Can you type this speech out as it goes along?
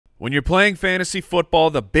When you're playing fantasy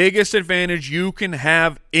football, the biggest advantage you can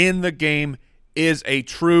have in the game is a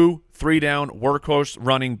true three-down workhorse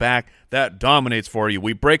running back that dominates for you.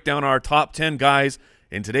 We break down our top 10 guys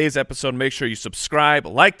in today's episode. Make sure you subscribe,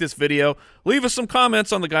 like this video, leave us some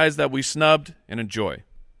comments on the guys that we snubbed, and enjoy.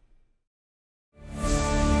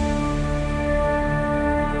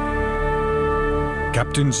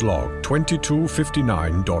 Captain's Log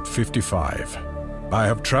 2259.55. I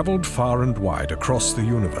have traveled far and wide across the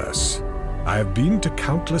universe. I have been to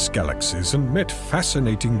countless galaxies and met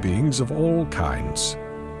fascinating beings of all kinds.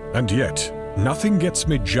 And yet, nothing gets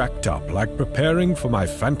me jacked up like preparing for my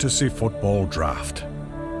fantasy football draft.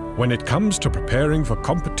 When it comes to preparing for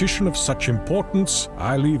competition of such importance,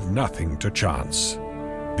 I leave nothing to chance.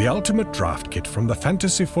 The ultimate draft kit from the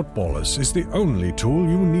fantasy footballers is the only tool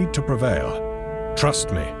you need to prevail.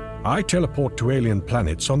 Trust me, I teleport to alien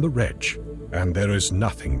planets on the Reg, and there is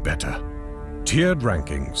nothing better. Tiered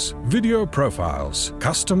rankings, video profiles,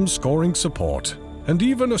 custom scoring support, and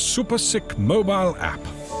even a super sick mobile app.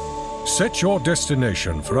 Set your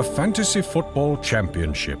destination for a fantasy football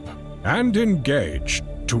championship and engage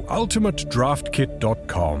to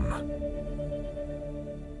ultimatedraftkit.com.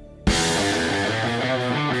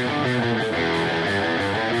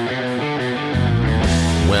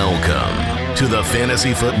 Welcome to the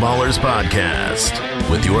Fantasy Footballers Podcast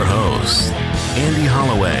with your hosts, Andy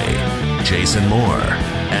Holloway, Jason Moore,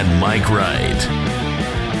 and Mike Wright.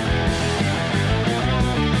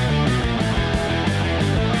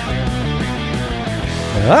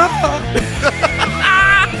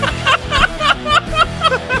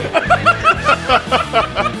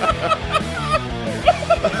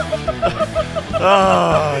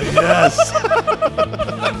 Oh, yes.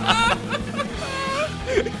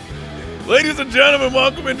 Ladies and gentlemen,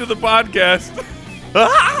 welcome into the podcast.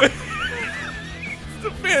 It's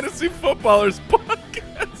the Fantasy Footballers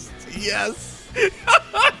Podcast. Yes.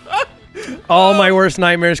 All my worst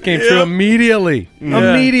nightmares came true immediately.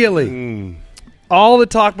 Yeah. Immediately. All the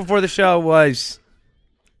talk before the show was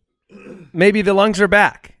maybe the lungs are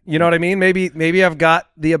back. You know what I mean? Maybe I've got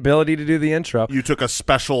the ability to do the intro. You took a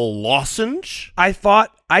special lozenge? I thought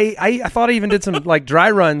I even did some like dry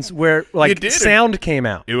runs where like sound came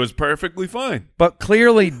out. It was perfectly fine. But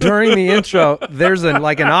clearly during the intro, there's an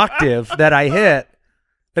octave that I hit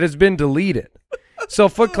that has been deleted. So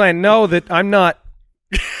Foot Clan, know that I'm not.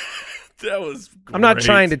 That was great. I'm not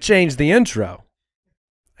trying to change the intro.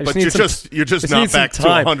 But you're just not back to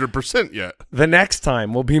 100% yet. The next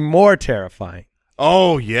time will be more terrifying.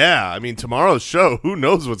 Oh, yeah. I mean, tomorrow's show, who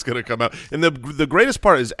knows what's going to come out. And the greatest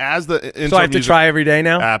part is as the intro So I have to try every day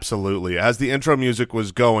now? Absolutely. As the intro music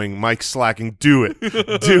was going, Mike's slacking, do it. Do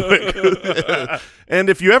it.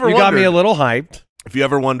 And if you ever You got me a little hyped. If you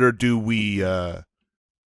ever wonder, do we like,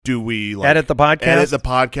 edit the podcast? Edit the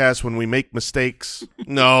podcast when we make mistakes?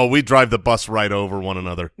 No, we drive the bus right over one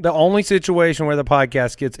another. The only situation where the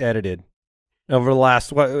podcast gets edited over the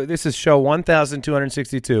last, this is show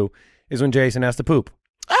 1,262, is when Jason has to poop.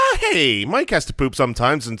 Hey, Mike has to poop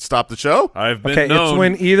sometimes and stop the show. I've been known. It's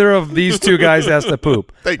when either of these two guys has to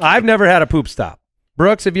poop. Thank you. I've never had a poop stop.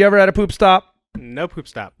 Brooks, have you ever had a poop stop? No poop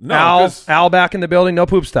stop. No, Al back in the building, no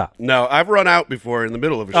poop stop. No, I've run out before in the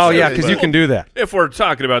middle of a show. Oh, yeah, because you can do that. if we're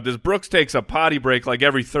talking about this, Brooks takes a potty break like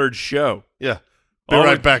every third show. Yeah. Be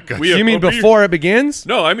right back, guys. You mean before it begins?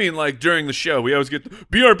 No, I mean like during the show. We always get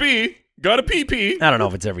BRB, got a PP. I don't know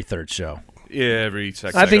if it's every third show. Yeah, every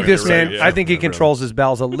second. I think this man, right, yeah. I think he controls his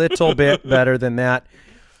bowels a little bit better than that.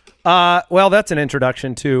 Well, that's an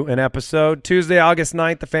introduction to an episode. Tuesday, August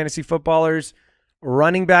 9th, the Fantasy Footballers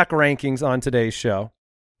running back rankings on today's show.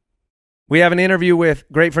 We have an interview with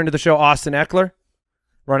great friend of the show, Austin Ekeler,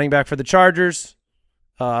 running back for the Chargers.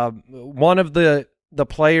 One of the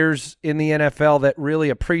players in the NFL that really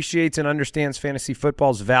appreciates and understands fantasy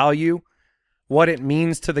football's value, what it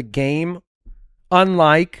means to the game,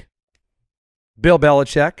 unlike Bill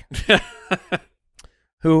Belichick,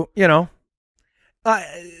 who, you know, I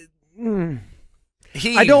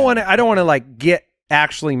don't want to like get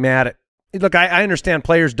actually mad at. Look, I understand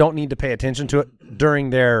players don't need to pay attention to it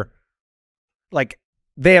during their, like,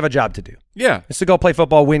 they have a job to do. Yeah, it's to go play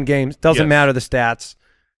football, win games. Doesn't matter the stats.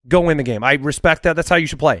 Go win the game. I respect that. That's how you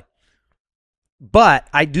should play. But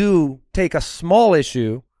I do take a small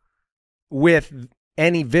issue with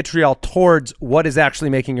any vitriol towards what is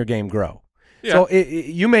actually making your game grow. Yeah. So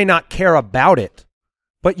you may not care about it,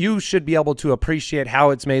 but you should be able to appreciate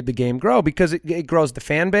how it's made the game grow because it grows the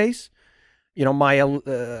fan base. You know, my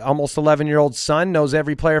almost 11-year-old son knows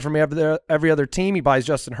every player from every other team. He buys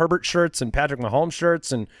Justin Herbert shirts and Patrick Mahomes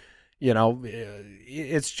shirts, and you know,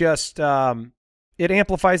 it's just it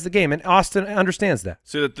amplifies the game, and Austin understands that.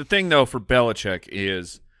 So the thing, though, for Belichick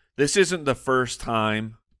is this isn't the first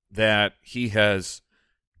time that he has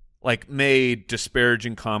made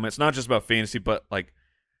disparaging comments, not just about fantasy, but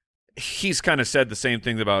he's kind of said the same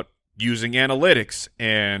things about using analytics,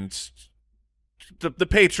 and the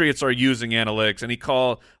Patriots are using analytics, and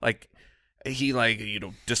he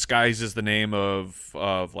disguises the name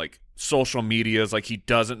of social medias, he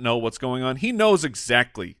doesn't know what's going on. He knows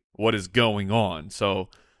exactly what is going on. So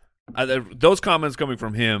those comments coming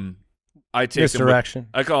from him, I take misdirection.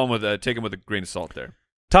 I call him take him with a grain of salt there.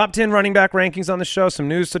 Top 10 running back rankings on the show. Some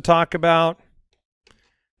news to talk about.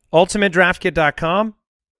 UltimateDraftKit.com.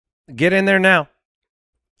 Get in there now.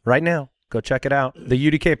 Right now. Go check it out. The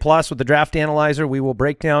UDK Plus with the Draft Analyzer. We will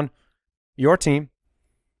break down your team,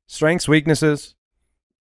 strengths, weaknesses,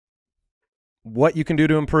 what you can do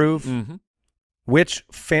to improve, which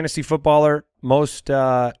fantasy footballer most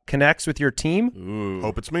connects with your team. Ooh.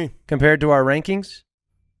 Hope it's me. Compared to our rankings,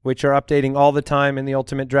 which are updating all the time in the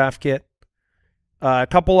Ultimate Draft Kit. A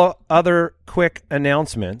couple of other quick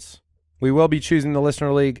announcements. We will be choosing the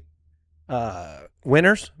Listener League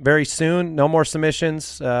winners very soon. No more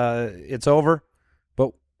submissions. It's over.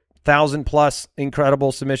 But 1,000+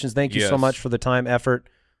 incredible submissions. Thank you so much for the time, effort.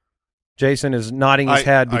 Jason is nodding his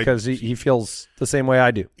head because he feels the same way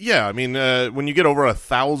I do. Yeah, I mean, when you get over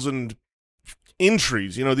 1,000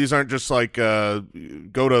 entries, these aren't just go to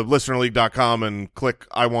listenerleague.com and click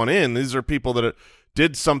I want in. These are people that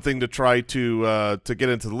did something to try to get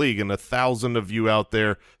into the league, and 1,000 of you out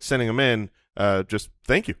there sending them in, just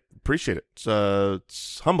thank you. Appreciate it.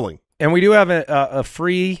 It's humbling. And we do have a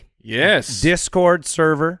free Discord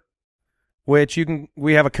server, which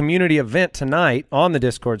we have a community event tonight on the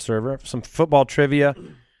Discord server, some football trivia,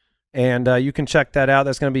 and you can check that out.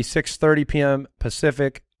 That's going to be 6:30 p.m.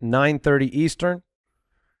 Pacific, 9:30 Eastern.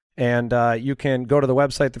 And you can go to the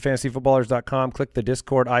website, thefantasyfootballers.com, click the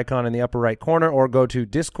Discord icon in the upper right corner, or go to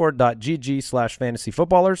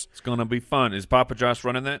discord.gg/fantasyfootballers. It's going to be fun. Is Papa Josh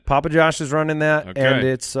running that? Papa Josh is running that, okay. And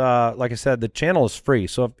it's, like I said, the channel is free,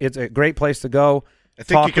 so it's a great place to go. I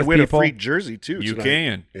think you can win people. A free jersey, too. You tonight.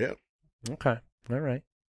 can. Yeah. Okay. All right.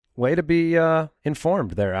 Way to be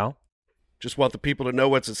informed there, Al. Just want the people to know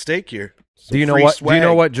what's at stake here. Do you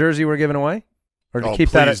know what jersey we're giving away? Or to keep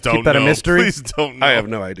that a mystery? Please don't know. I have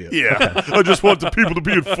no idea. Yeah. I just want the people to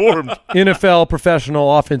be informed. NFL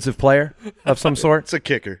professional offensive player of some sort? It's a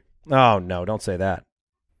kicker. Oh, no, don't say that.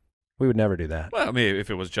 We would never do that. Well, I mean, if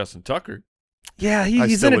it was Justin Tucker. Yeah,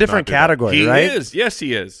 he's in a different category, right? He is. Yes,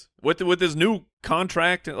 he is. With his new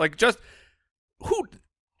contract, I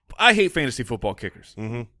hate fantasy football kickers.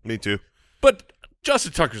 Mm-hmm. Me too. But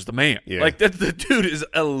Justin Tucker's the man. Yeah. The dude is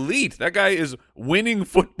elite. That guy is winning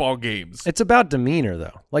football games. It's about demeanor,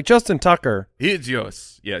 though. Justin Tucker. He's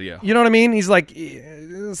yours. Yeah. You know what I mean? He's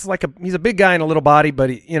he's a big guy in a little body,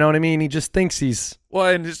 but you know what I mean? He just thinks he's. Well,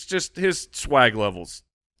 and it's just his swag levels.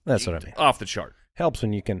 That's what I mean. Off the chart. Helps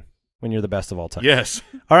when you're the best of all time. Yes.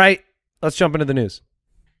 All right. Let's jump into the news.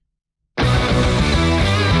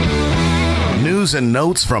 News and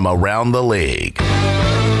notes from around the league.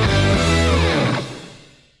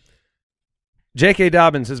 J.K.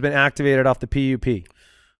 Dobbins has been activated off the PUP.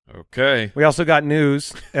 Okay. We also got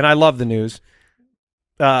news, and I love the news.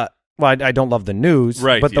 I don't love the news,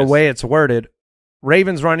 right, but the way it's worded,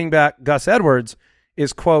 Ravens running back Gus Edwards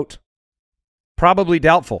is, quote, probably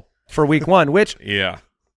doubtful for week 1, which,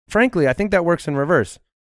 frankly, I think that works in reverse,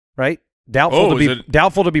 right? Doubtful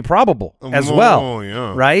to be probable as well. Oh,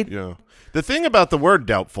 yeah. Right? Yeah. The thing about the word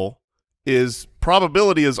doubtful is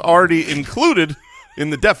probability is already included in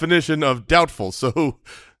the definition of doubtful.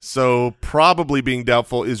 So probably being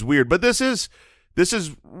doubtful is weird. But this is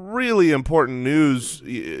really important news.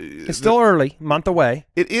 It's still early, month away.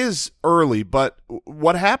 It is early, but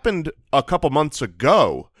what happened a couple months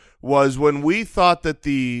ago was when we thought that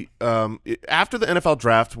after the NFL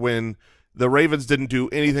draft, when the Ravens didn't do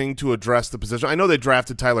anything to address the position. I know they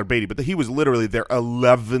drafted Tyler Beatty, but he was literally their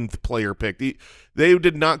 11th player pick. They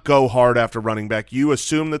did not go hard after running back. You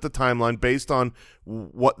assume that the timeline, based on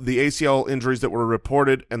what the ACL injuries that were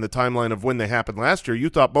reported and the timeline of when they happened last year, you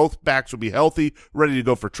thought both backs would be healthy, ready to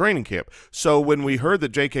go for training camp. So when we heard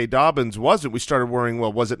that J.K. Dobbins wasn't, we started worrying,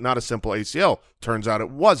 well, was it not a simple ACL? Turns out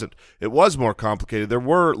it wasn't. It was more complicated. There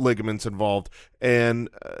were ligaments involved. And,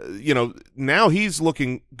 now he's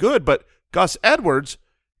looking good, but Gus Edwards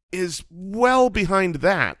is well behind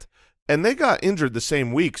that, and they got injured the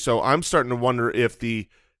same week. So I'm starting to wonder if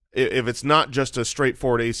it's not just a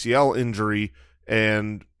straightforward ACL injury,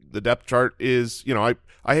 and the depth chart is.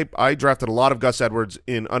 I drafted a lot of Gus Edwards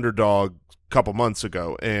in Underdog a couple months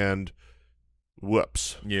ago, and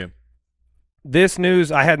whoops. Yeah. this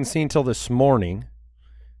news I hadn't seen till this morning,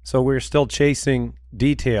 so we're still chasing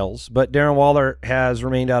details. But Darren Waller has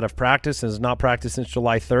remained out of practice and has not practiced since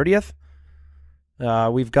July 30th.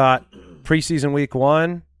 We've got preseason week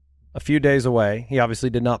 1 a few days away. He obviously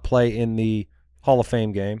did not play in the Hall of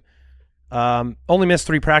Fame game. Only missed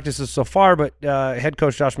 3 practices so far, but head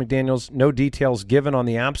coach Josh McDaniels, no details given on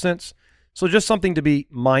the absence. So just something to be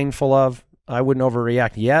mindful of. I wouldn't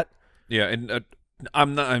overreact yet. Yeah, and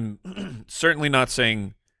I'm certainly not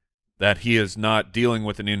saying that he is not dealing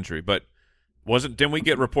with an injury, but didn't we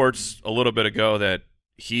get reports a little bit ago that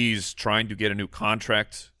he's trying to get a new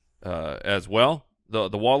contract as well, the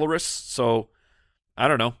Walrus? So I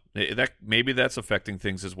don't know. Maybe that's affecting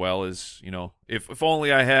things as well. As if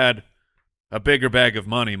only I had a bigger bag of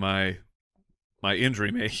money, my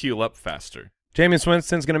injury may heal up faster. Jameis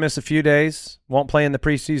Winston's going to miss a few days. Won't play in the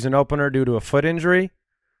preseason opener due to a foot injury.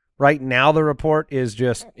 Right now, the report is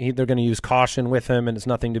just they're going to use caution with him, and it's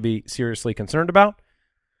nothing to be seriously concerned about.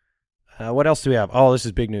 What else do we have? Oh, this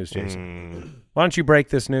is big news, Jason. Why don't you break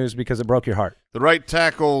this news because it broke your heart? The right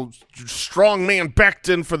tackle, strong man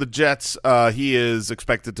Becton for the Jets. He is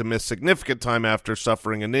expected to miss significant time after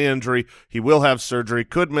suffering a knee injury. He will have surgery,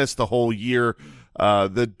 could miss the whole year.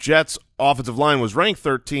 The Jets' offensive line was ranked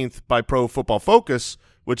 13th by Pro Football Focus,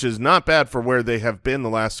 which is not bad for where they have been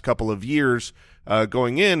the last couple of years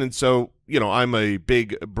going in. And so, I'm a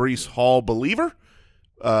big Breece Hall believer.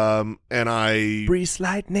 Breece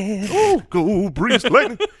Lightning. Oh, go Breece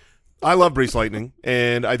Lightning. I love Breece Lightning,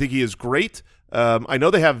 and I think he is great. I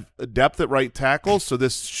know they have depth at right tackle, so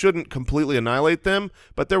this shouldn't completely annihilate them,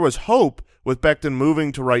 but there was hope with Becton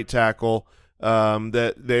moving to right tackle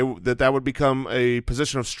that would become a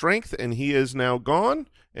position of strength, and he is now gone.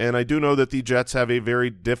 And I do know that the Jets have a very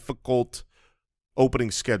difficult opening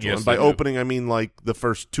schedule. Yes, and by opening, I mean like the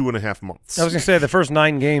first 2.5 months. I was going to say the first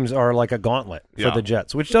 9 games are like a gauntlet for the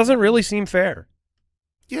Jets, which doesn't really seem fair.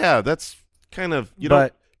 Yeah, that's kind of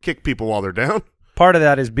don't kick people while they're down. Part of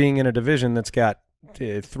that is being in a division that's got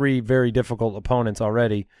 3 very difficult opponents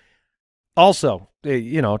already. Also,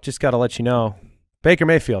 just got to let you know, Baker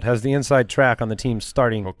Mayfield has the inside track on the team's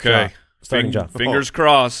starting job. Fingers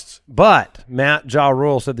crossed. But Matt Ja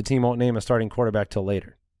Rule said the team won't name a starting quarterback till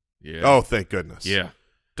later. Yeah. Oh, thank goodness. Yeah.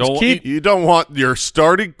 You don't want your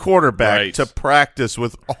starting quarterback to practice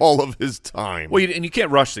with all of his time. Well, and you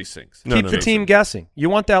can't rush these things. Keep the team guessing.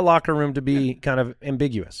 You want that locker room to be kind of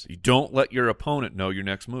ambiguous. You don't let your opponent know your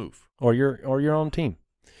next move. Or your own team.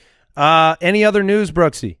 Any other news,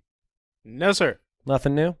 Brooksy? No, sir.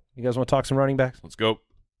 Nothing new? You guys want to talk some running backs? Let's go.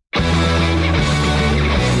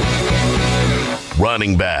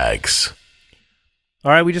 Running backs.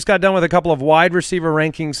 All right, we just got done with a couple of wide receiver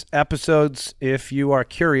rankings episodes. If you are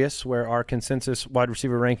curious where our consensus wide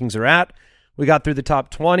receiver rankings are at, we got through the top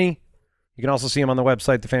 20. You can also see them on the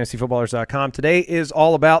website, thefantasyfootballers.com. Today is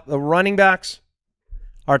all about the running backs.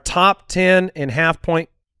 Our top 10 in half point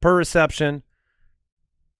per reception.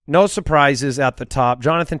 No surprises at the top.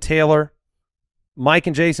 Jonathan Taylor, Mike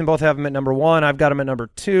and Jason both have him at number 1. I've got him at number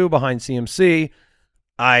 2 behind CMC.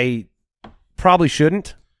 I probably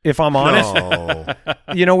shouldn't, if I'm honest.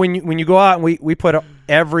 No. When you go out and we put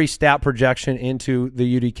every stat projection into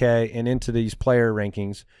the UDK and into these player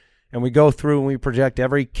rankings, and we go through and we project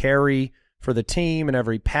every carry for the team and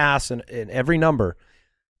every pass and every number.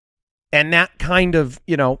 And that kind of,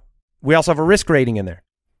 we also have a risk rating in there,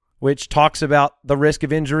 which talks about the risk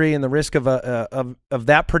of injury and the risk of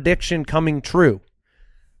that prediction coming true.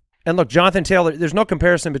 And look, Jonathan Taylor, there's no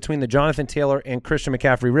comparison between the Jonathan Taylor and Christian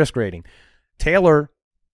McCaffrey risk rating. Taylor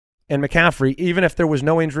and McCaffrey, even if there was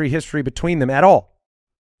no injury history between them at all,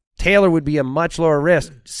 Taylor would be a much lower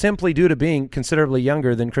risk simply due to being considerably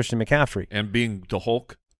younger than Christian McCaffrey. And being the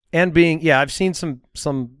Hulk. And being, I've seen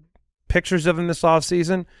some pictures of him this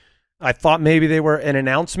offseason. I thought maybe they were an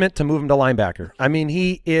announcement to move him to linebacker. I mean,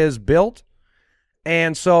 he is built.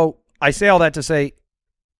 And so I say all that to say,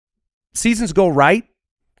 seasons go right,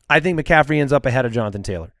 I think McCaffrey ends up ahead of Jonathan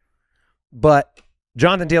Taylor. But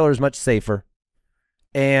Jonathan Taylor is much safer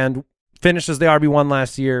and finishes the RB1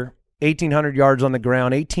 last year, 1,800 yards on the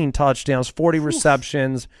ground, 18 touchdowns, 40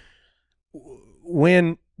 receptions.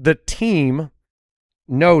 When the team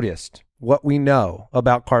noticed what we know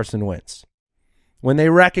about Carson Wentz, when they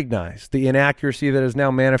recognized the inaccuracy that is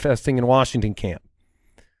now manifesting in Washington camp,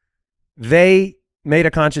 they made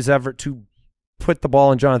a conscious effort to put the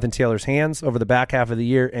ball in Jonathan Taylor's hands over the back half of the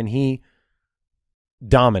year, and he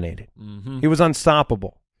dominated. Mm-hmm. He was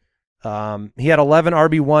unstoppable. He had 11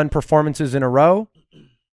 RB1 performances in a row,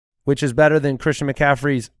 which is better than Christian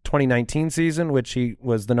McCaffrey's 2019 season, which he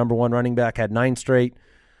was the number 1 running back, had 9 straight.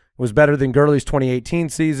 was better than Gurley's 2018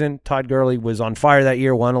 season. Todd Gurley was on fire that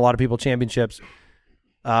year, won a lot of people championships.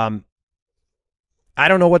 I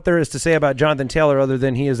don't know what there is to say about Jonathan Taylor other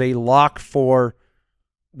than he is a lock for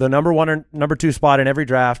the number 1 or number 2 spot in every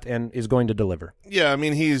draft and is going to deliver. Yeah, I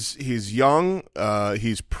mean, he's young.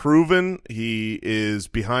 He's proven. He is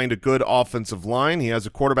behind a good offensive line. He has a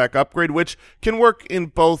quarterback upgrade, which can work in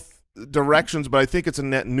both directions, but I think it's a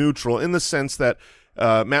net neutral in the sense that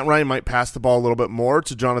Matt Ryan might pass the ball a little bit more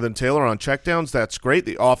to Jonathan Taylor on checkdowns. That's great.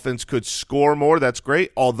 The offense could score more. That's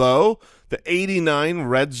great. Although the 89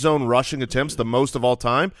 red zone rushing attempts, the most of all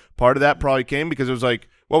time, part of that probably came because it was like,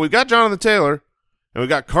 well, we've got Jonathan Taylor and we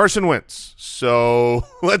got Carson Wentz, so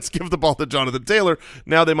let's give the ball to Jonathan Taylor.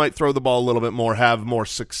 Now they might throw the ball a little bit more, have more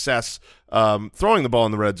success throwing the ball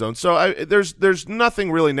in the red zone. So there's nothing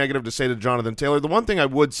really negative to say to Jonathan Taylor. The one thing I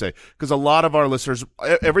would say, because a lot of our listeners,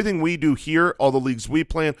 everything we do here, all the leagues we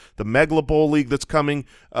play in, the Megala Bowl league that's coming,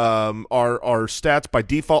 our stats by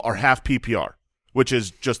default are half PPR, which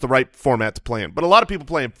is just the right format to play in. But a lot of people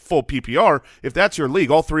play in full PPR. If that's your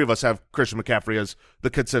league, all three of us have Christian McCaffrey as the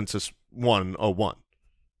consensus 101.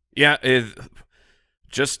 Yeah,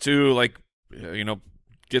 just to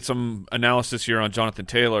get some analysis here on Jonathan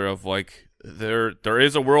Taylor of there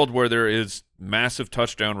is a world where there is massive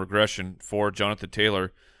touchdown regression for Jonathan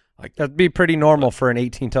Taylor. That'd be pretty normal for an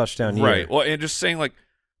 18 touchdown year. Right. Well, and just saying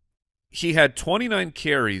he had 29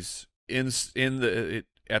 carries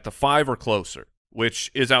at the 5 or closer,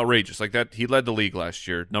 which is outrageous. That he led the league last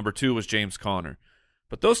year. Number 2 was James Conner.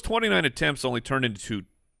 But those 29 attempts only turned into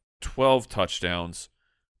 12 touchdowns.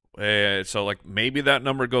 So maybe that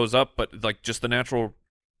number goes up, but just the natural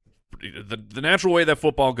way that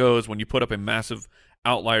football goes, when you put up a massive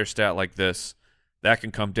outlier stat like this, that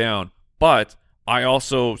can come down. But I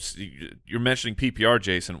also, you're mentioning PPR,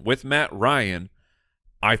 Jason, with Matt Ryan,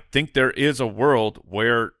 I think there is a world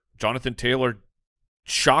where Jonathan Taylor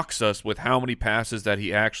shocks us with how many passes that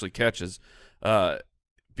he actually catches,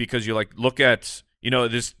 because you look at,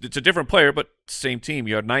 it's a different player, but same team.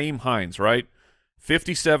 You have Nyheim Hines, right?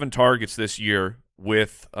 57 targets this year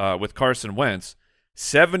with Carson Wentz,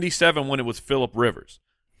 77 when it was Phillip Rivers.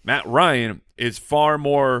 Matt Ryan is far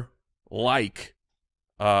more like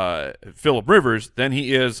Phillip Rivers than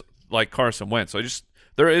he is like Carson Wentz. So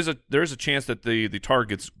there is a chance that the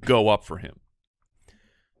targets go up for him.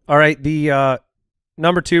 All right, the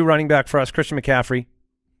number 2 running back for us, Christian McCaffrey.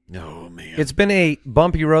 Oh, man. It's been a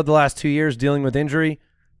bumpy road the last 2 years dealing with injury.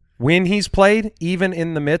 When he's played, even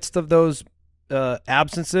in the midst of those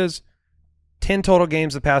absences, 10 total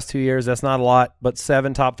games the past 2 years. That's not a lot, but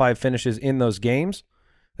 7 top 5 finishes in those games.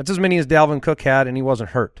 That's as many as Dalvin Cook had, and he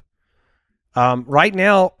wasn't hurt. Right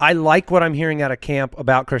now, I like what I'm hearing out of camp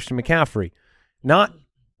about Christian McCaffrey. Not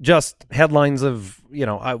just headlines of, we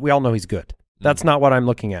all know he's good. That's not what I'm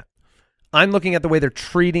looking at. I'm looking at the way they're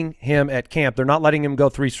treating him at camp. They're not letting him go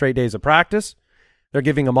 3 straight days of practice. They're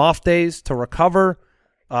giving him off days to recover.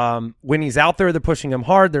 When he's out there, they're pushing him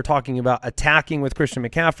hard. They're talking about attacking with Christian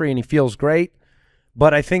McCaffrey, and he feels great.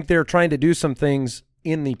 But I think they're trying to do some things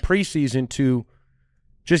in the preseason to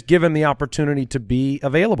just give him the opportunity to be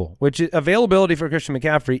available, which availability for Christian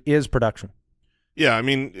McCaffrey is production. Yeah, I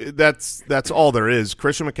mean, that's all there is.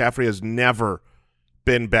 Christian McCaffrey has never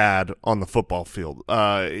been bad on the football field.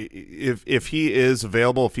 If he is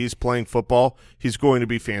available, if he's playing football, he's going to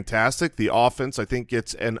be fantastic. The offense, I think,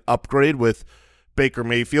 gets an upgrade with Baker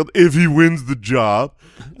Mayfield if he wins the job.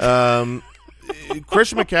 Christian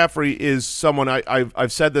McCaffrey is someone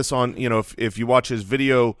I've said this on. If you watch his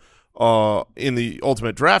video in the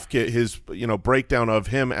Ultimate Draft Kit, his breakdown of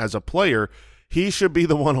him as a player, he should be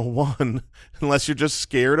the 101 unless you're just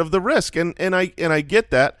scared of the risk. And I get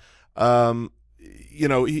that.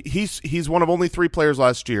 He's one of only 3 players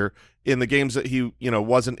last year in the games that he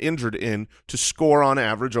wasn't injured in to score on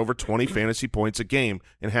average over 20 fantasy points a game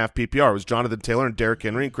in half PPR. It was Jonathan Taylor and Derrick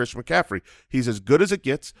Henry and Christian McCaffrey. He's as good as it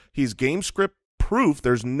gets. He's game script proof.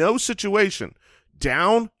 There's no situation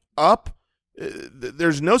down, up.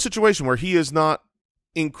 There's no situation where he is not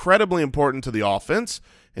incredibly important to the offense,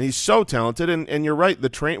 and he's so talented. And you're right,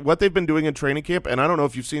 what they've been doing in training camp, and I don't know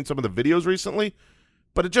if you've seen some of the videos recently,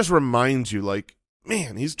 but it just reminds you,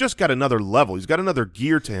 man, he's just got another level. He's got another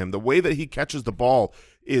gear to him. The way that he catches the ball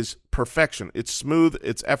is perfection. It's smooth,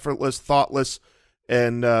 it's effortless, thoughtless,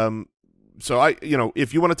 and so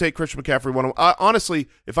if you want to take Christian McCaffrey, honestly,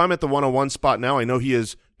 if I'm at the 101 spot now, I know he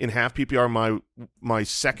is in half PPR my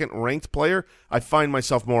second ranked player. I find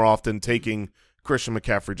myself more often taking Christian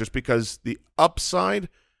McCaffrey just because the upside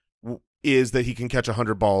is that he can catch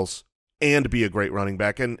 100 balls and be a great running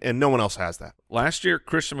back, and no one else has that. Last year,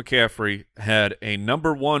 Christian McCaffrey had a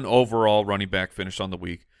number 1 overall running back finish on the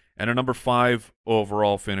week and a number 5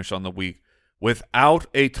 overall finish on the week without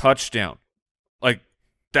a touchdown. Like,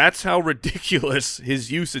 that's how ridiculous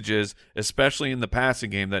his usage is, especially in the passing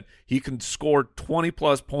game, that he can score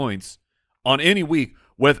 20-plus points on any week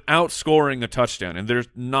without scoring a touchdown. And there's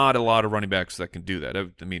not a lot of running backs that can do that.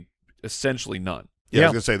 I mean, essentially none. Yeah, I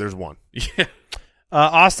was going to say there's one. Yeah.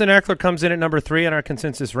 Austin Ekeler comes in at number 3 on our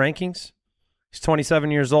consensus rankings. He's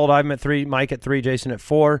 27 years old. I'm at 3, Mike at 3, Jason at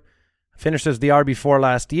 4. Finished as the RB4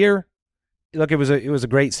 last year. Look, it was a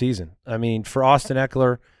great season. I mean, for Austin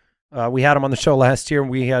Ekeler, we had him on the show last year, and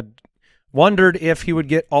we had wondered if he would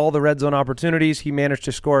get all the red zone opportunities. He managed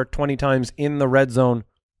to score 20 times in the red zone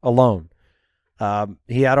alone.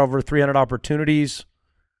 He had over 300 opportunities.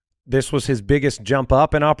 This was his biggest jump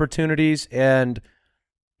up in opportunities, and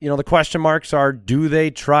the question marks are, do they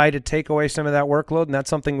try to take away some of that workload? And that's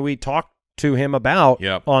something we talked to him about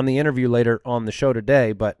on the interview later on the show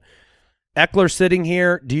today. But Ekeler sitting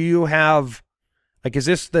here, do you have, is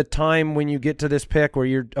this the time when you get to this pick where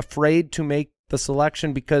you're afraid to make the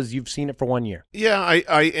selection because you've seen it for 1 year? Yeah,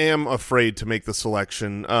 I am afraid to make the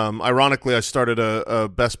selection. Ironically, I started a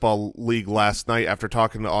best ball league last night after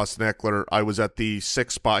talking to Austin Ekeler. I was at the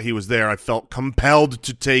 6th spot. He was there. I felt compelled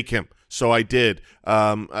to take him. So I did.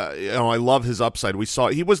 I love his upside. We saw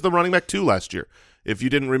he was the running back 2 last year, if you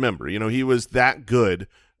didn't remember. He was that good.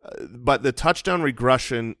 But the touchdown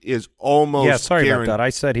regression is almost sorry about that. I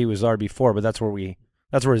said he was RB4, but that's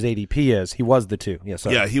where his ADP is. He was the 2.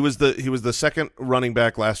 Yeah, he was the second running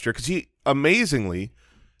back last year because he amazingly,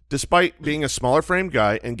 despite being a smaller frame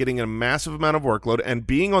guy and getting a massive amount of workload and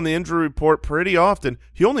being on the injury report pretty often,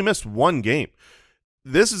 he only missed 1 game.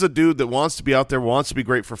 This is a dude that wants to be out there, wants to be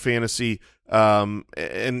great for fantasy,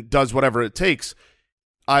 and does whatever it takes.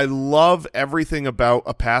 I love everything about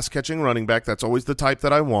a pass-catching running back. That's always the type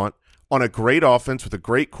that I want, on a great offense with a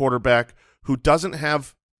great quarterback who doesn't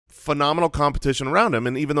have phenomenal competition around him.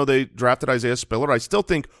 And even though they drafted Isaiah Spiller, I still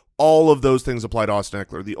think all of those things apply to Austin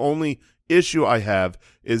Ekeler. The only issue I have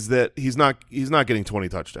is that he's not getting 20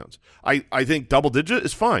 touchdowns. I think double-digit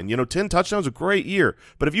is fine. 10 touchdowns is a great year.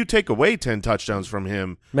 But if you take away 10 touchdowns from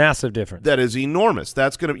him, massive difference. That is enormous.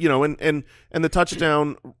 That's going to, and the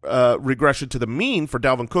touchdown regression to the mean for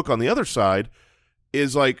Dalvin Cook on the other side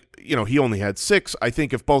is he only had 6. I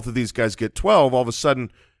think if both of these guys get 12, all of a sudden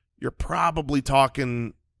you're probably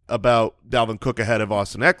talking about Dalvin Cook ahead of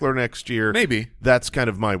Austin Ekeler next year. Maybe. That's kind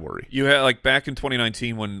of my worry. You had back in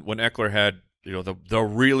 2019 when Ekeler had the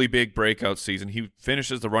really big breakout season. He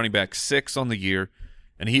finishes the running back 6 on the year,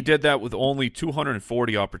 and he did that with only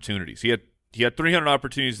 240 opportunities. He had 300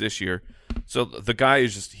 opportunities this year. So the guy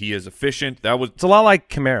is he is efficient. It's a lot like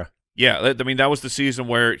Kamara. Yeah, I mean that was the season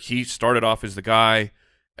where he started off as the guy,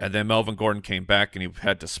 and then Melvin Gordon came back and he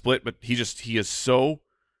had to split. But he is so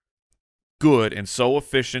good and so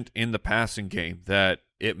efficient in the passing game that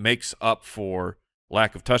it makes up for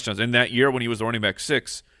lack of touchdowns. In that year when he was the running back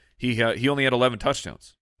 6, he only had 11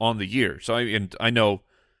 touchdowns on the year. So I know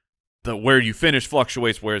that where you finish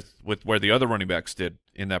fluctuates with where the other running backs did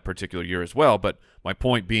in that particular year as well. But my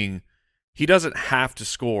point being, he doesn't have to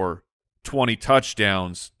score 20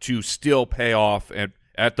 touchdowns to still pay off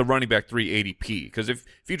at the running back 3 ADP. Because if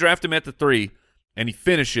you draft him at the 3 and he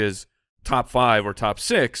finishes top 5 or top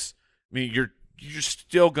 6, I mean, you're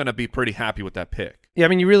still going to be pretty happy with that pick. Yeah, I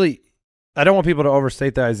mean, I don't want people to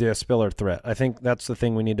overstate the Isaiah Spiller threat. I think that's the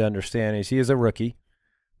thing we need to understand is he is a rookie.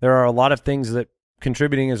 There are a lot of things that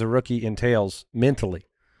contributing as a rookie entails mentally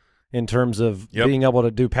in terms of being able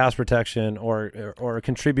to do pass protection or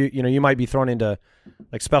contribute. You might be thrown into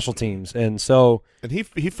special teams. And he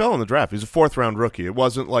fell in the draft. He's a 4th-round rookie. It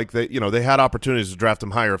wasn't like they had opportunities to draft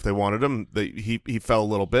him higher if they wanted him. He fell a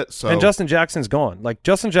little bit. So and Justin Jackson's gone.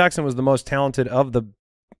 Justin Jackson was the most talented of the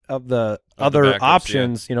other backups,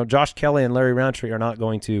 options. Josh Kelly and Larry Roundtree are not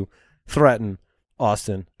going to threaten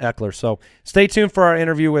Austin Ekeler. So stay tuned for our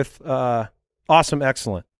interview with Awesome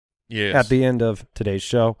Excellent at the end of today's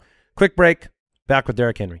show. Quick break. Back with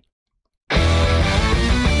Derrick Henry.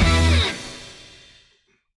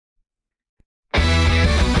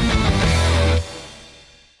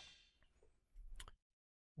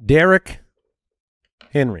 Derrick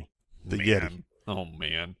Henry. The Getty. Oh,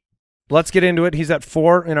 man. Let's get into it. He's at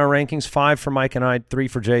 4 in our rankings, 5 for Mike and I, 3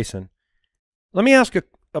 for Jason. Let me ask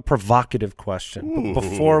a provocative question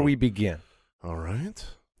before we begin. All right.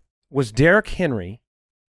 Was Derrick Henry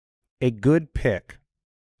a good pick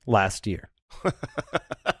last year?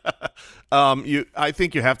 I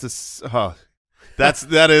think you have to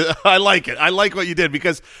that is I like it. I like what you did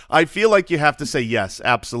because I feel like you have to say yes,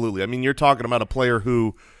 absolutely. I mean, you're talking about a player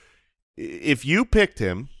who, if you picked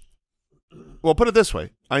him, well, put it this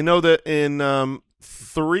way. I know that in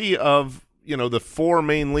 3 of the 4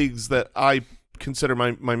 main leagues that I consider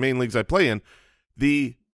my main leagues I play in,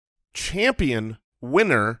 the champion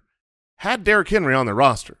winner had Derrick Henry on their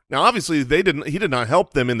roster. Now, obviously, he did not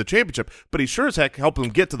help them in the championship, but he sure as heck helped them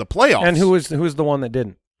get to the playoffs. And who was the one that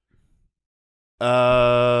didn't?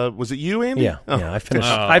 Was it you, Andy? Yeah, I finished.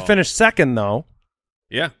 I finished second though.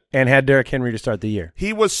 Yeah, and had Derrick Henry to start the year.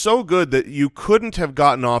 He was so good that you couldn't have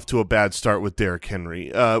gotten off to a bad start with Derrick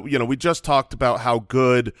Henry. We just talked about how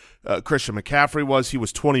good Christian McCaffrey was. He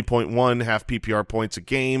was 20.1 half PPR points a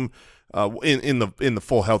game in the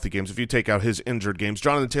full healthy games. If you take out his injured games,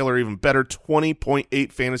 Jonathan Taylor even better,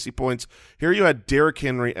 20.8 fantasy points. Here you had Derrick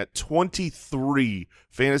Henry at 23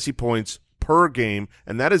 fantasy points per game,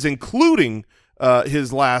 and that is including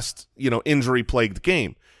his last injury plagued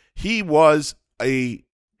game. He was a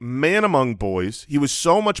man among boys. He was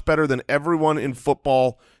so much better than everyone in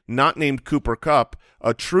football not named Cooper Kupp,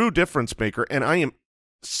 a true difference maker, and I am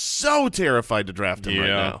so terrified to draft him right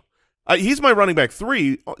now. He's my running back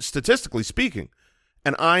 3, statistically speaking,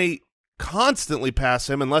 and I constantly pass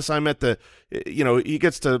him unless I'm at the he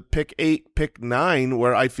gets to pick 8, pick 9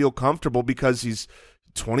 where I feel comfortable because he's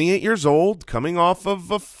 28 years old, coming off of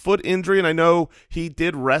a foot injury, and I know he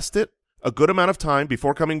did rest it a good amount of time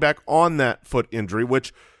before coming back on that foot injury,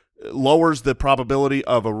 which lowers the probability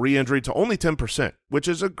of a re-injury to only 10%, which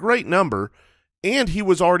is a great number, and he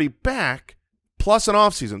was already back plus an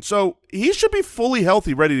offseason. So he should be fully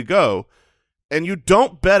healthy, ready to go, and you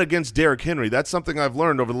don't bet against Derrick Henry. That's something I've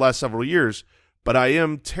learned over the last several years, but I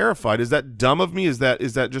am terrified. Is that dumb of me? Is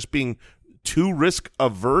that just being too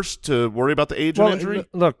risk-averse to worry about the age of injury?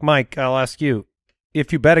 Look, Mike, I'll ask you.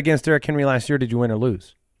 If you bet against Derrick Henry last year, did you win or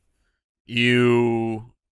lose? I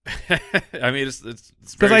mean, it's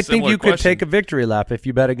because I think you could take a victory lap if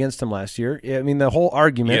you bet against him last year. I mean, the whole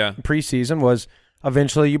argument preseason was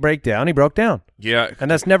eventually you break down. He broke down. Yeah. And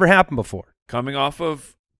that's never happened before. Coming off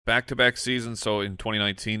of back-to-back seasons, so in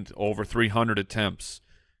 2019, over 300 attempts.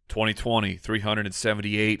 2020,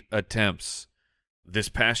 378 attempts. This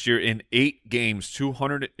past year, in 8 games,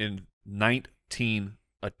 219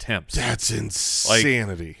 attempts. That's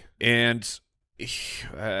insanity. And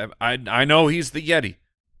I know he's the Yeti,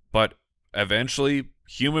 but eventually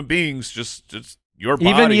human beings just your body.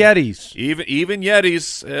 Even Yetis. Even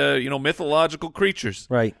Yetis, mythological creatures.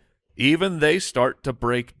 Right. Even they start to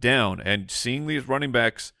break down, and seeing these running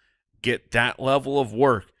backs get that level of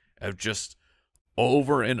work of just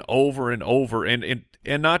over and over and over, and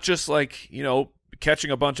not just like, catching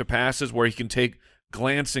a bunch of passes where he can take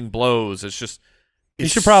glancing blows. It's just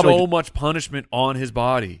so much punishment on his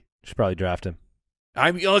body. You should probably draft him.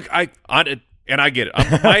 I mean, look, I get it.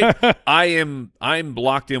 I'm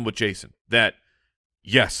locked in with Jason that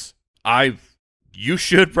yes, you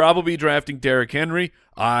should probably be drafting Derrick Henry.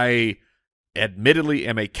 I admittedly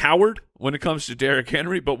am a coward when it comes to Derrick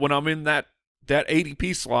Henry, but when I'm in that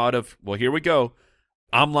ADP slot of, well, here we go,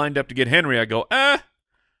 I'm lined up to get Henry, I go,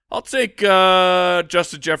 I'll take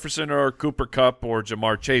Justin Jefferson or Cooper Kupp or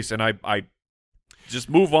Jamar Chase, and I just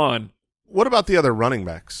move on. What about the other running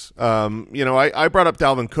backs? I brought up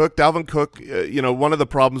Dalvin Cook. Dalvin Cook, one of the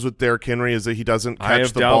problems with Derrick Henry is that he doesn't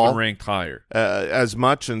catch the ball. I have Dalvin ranked higher as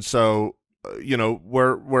much, and so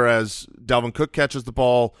whereas Dalvin Cook catches the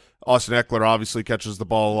ball, Austin Ekeler obviously catches the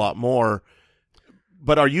ball a lot more.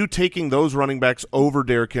 But are you taking those running backs over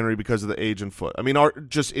Derrick Henry because of the age and foot? I mean,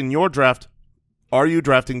 just in your draft, are you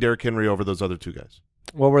drafting Derrick Henry over those other 2 guys?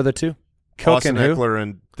 What were the 2? Cook Austin and who? Ekeler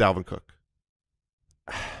and Dalvin Cook.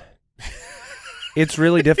 It's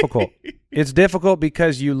really difficult. It's difficult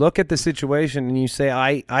because you look at the situation and you say,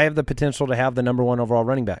 I have the potential to have the #1 overall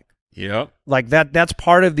running back. Yep. Like that's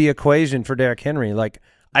part of the equation for Derrick Henry. Like,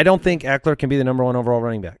 I don't think Ekeler can be the #1 overall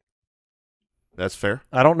running back. That's fair.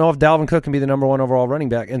 I don't know if Dalvin Cook can be the #1 overall running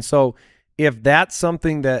back. And so if that's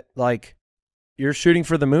something that, like, you're shooting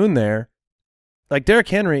for the moon there, like Derrick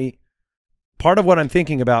Henry, part of what I'm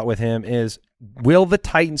thinking about with him is, will the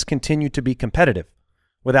Titans continue to be competitive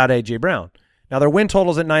without A.J. Brown? Now, their win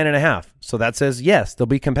total's at 9.5, so that says, yes, they'll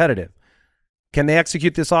be competitive. Can they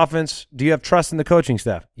execute this offense? Do you have trust in the coaching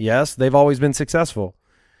staff? Yes, they've always been successful.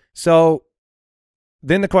 So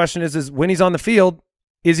then the question is when he's on the field,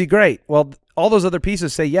 is he great? Well, all those other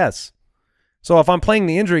pieces say yes. So if I'm playing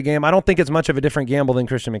the injury game, I don't think it's much of a different gamble than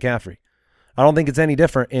Christian McCaffrey. I don't think it's any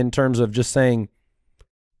different in terms of just saying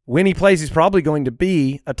when he plays, he's probably going to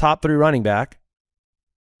be a top 3 running back.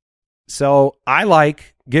 So I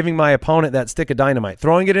like giving my opponent that stick of dynamite,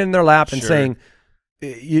 throwing it in their lap and saying,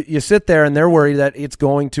 you sit there and they're worried that it's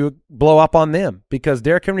going to blow up on them because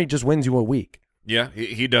Derrick Henry just wins you a week. Yeah,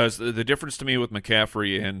 he does. The difference to me with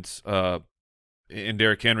McCaffrey and in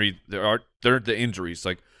Derrick Henry, they're the injuries.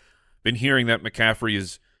 Like, been hearing that McCaffrey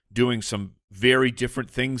is doing some very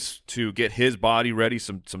different things to get his body ready,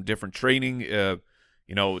 some different training, and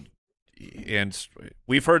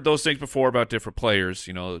we've heard those things before about different players,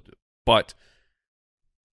 but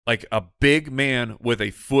like a big man with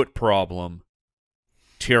a foot problem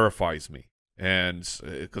terrifies me. And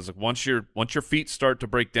because once your feet start to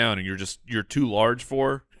break down and you're too large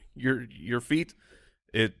for your feet,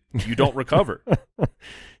 you don't recover.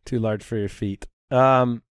 Too large for your feet.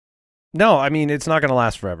 No, I mean, it's not going to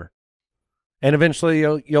last forever. And eventually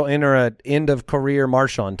you'll enter an end of career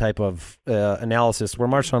Marshawn type of analysis where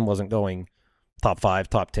Marshawn wasn't going top 5,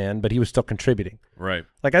 top 10, but he was still contributing. Right.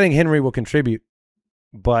 Like, I think Henry will contribute,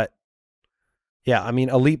 but yeah, I mean,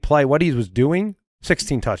 elite play, what he was doing,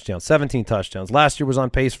 16 touchdowns, 17 touchdowns. Last year was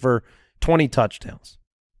on pace for 20 touchdowns.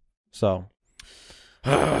 So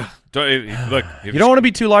look, you don't want to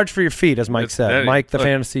be too large for your feet, as Mike said. Mike, the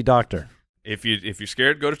fantasy doctor. If you're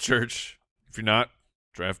scared, go to church. If you're not,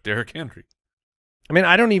 draft Derrick Henry. I mean,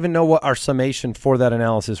 I don't even know what our summation for that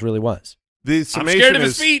analysis really was. The summation I'm scared of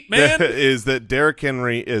his feet, man. is that Derrick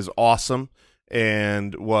Henry is awesome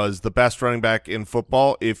and was the best running back in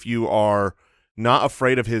football. If you are not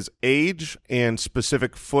afraid of his age and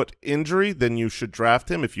specific foot injury, then you should draft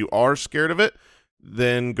him. If you are scared of it,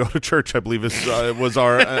 then go to church, I believe was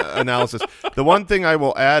our analysis. The one thing I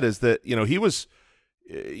will add is that, he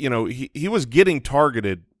was getting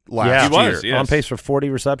targeted last year. Yes. On pace for 40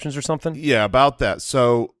 receptions or something? Yeah, about that.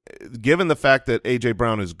 So given the fact that A.J.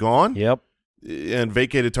 Brown is gone and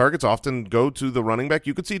vacated targets often go to the running back,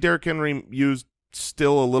 you could see Derrick Henry used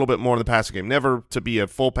still a little bit more in the passing game. Never to be a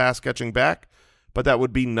full pass-catching back, but that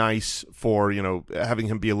would be nice for, having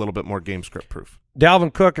him be a little bit more game script proof.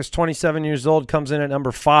 Dalvin Cook is 27 years old, comes in at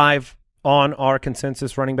number 5 on our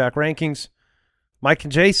consensus running back rankings. Mike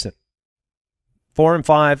and Jason, 4 and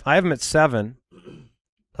 5. I have him at 7.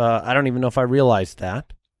 I don't even know if I realized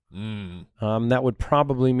that. That would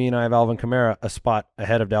probably mean I have Alvin Kamara a spot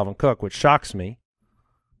ahead of Dalvin Cook, which shocks me.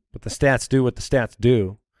 But the stats do what the stats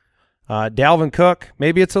do. Dalvin Cook,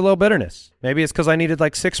 maybe it's a little bitterness. Maybe it's because I needed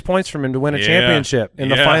like 6 points from him to win a championship in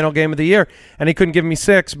the final game of the year, and he couldn't give me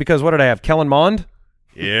 6 because what did I have? Kellen Mond?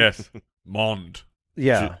 Yes, Mond.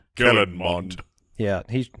 Yeah, Kellen Mond. Yeah,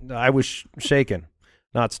 I was shaken.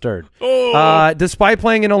 Not stirred. Oh. Despite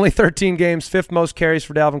playing in only 13 games, 5th most carries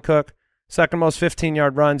for Dalvin Cook, 2nd most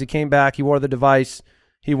 15-yard runs. He came back. He wore the device.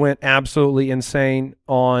 He went absolutely insane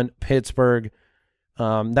on Pittsburgh.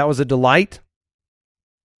 That was a delight,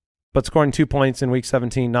 but scoring 2 points in Week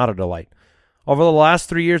 17, not a delight. Over the last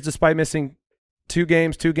 3 years, despite missing 2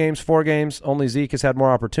 games, 4 games, only Zeke has had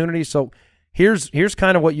more opportunities. So here's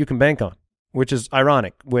kind of what you can bank on, which is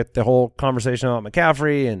ironic with the whole conversation about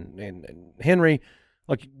McCaffrey and Henry.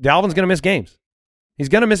 Look, Dalvin's going to miss games. He's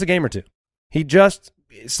going to miss a game or two.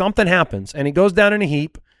 Something happens, and he goes down in a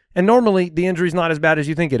heap, and normally the injury's not as bad as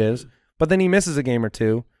you think it is, but then he misses a game or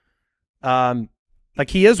two. Like,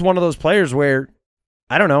 he is one of those players where,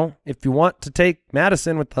 I don't know, if you want to take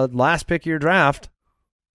Madison with the last pick of your draft,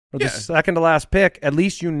 or the second to last pick, at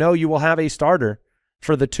least you will have a starter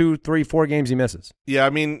for the 2, 3, 4 games he misses. Yeah, I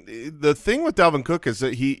mean, the thing with Dalvin Cook is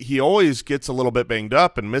that he always gets a little bit banged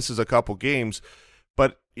up and misses a couple games,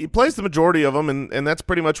 but he plays the majority of them, and that's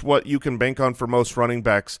pretty much what you can bank on for most running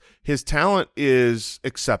backs. His talent is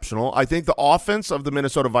exceptional. I think the offense of the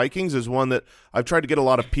Minnesota Vikings is one that I've tried to get a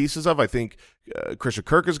lot of pieces of. I think Christian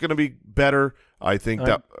Kirk is going to be better. I think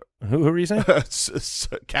that who are you saying?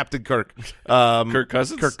 Captain Kirk. Kirk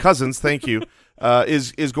Cousins? Kirk Cousins, thank you,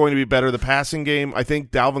 is going to be better. The passing game, I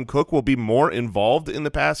think Dalvin Cook will be more involved in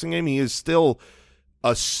the passing game. He is still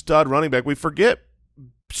a stud running back. We forget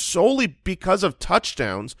solely because of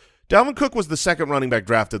touchdowns. Dalvin Cook was the 2nd running back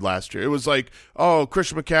drafted last year. It was like,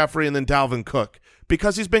 Christian McCaffrey and then Dalvin Cook,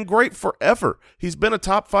 because he's been great forever. He's been a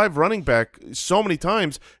top 5 running back so many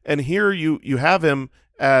times, and here you have him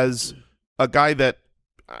as a guy that,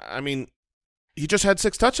 I mean, he just had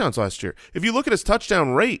 6 touchdowns last year. If you look at his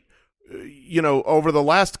touchdown rate, over the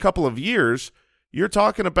last couple of years, you're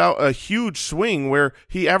talking about a huge swing where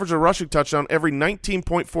he averaged a rushing touchdown every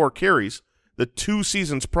 19.4 carries the 2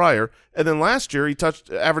 seasons prior, and then last year he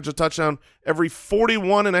averaged a touchdown every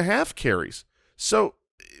 41.5 carries. So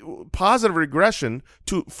positive regression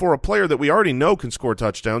for a player that we already know can score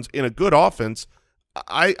touchdowns in a good offense.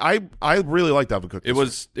 I really like Dalvin Cook. It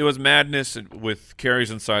was madness with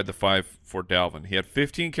carries inside the 5 for Dalvin. He had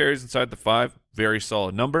 15 carries inside the 5, very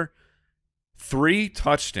solid number. 3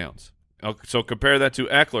 touchdowns. So compare that to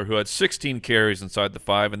Ekeler, who had 16 carries inside the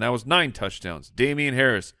 5, and that was 9 touchdowns. Damian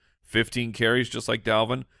Harris, 15 carries, just like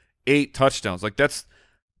Dalvin, 8 touchdowns. Like, that's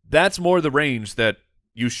that's more the range that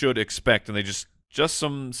you should expect, and they just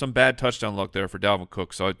some bad touchdown luck there for Dalvin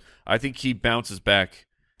Cook. So I think he bounces back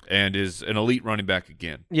and is an elite running back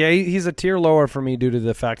again. Yeah, he's a tier lower for me due to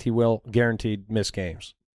the fact he will guaranteed miss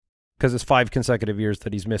games because it's 5 consecutive years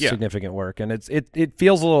that he's missed significant work, and it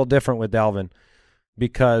feels a little different with Dalvin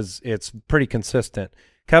because it's pretty consistent.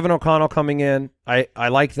 Kevin O'Connell coming in, I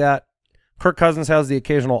like that. Kirk Cousins has the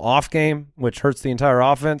occasional off game, which hurts the entire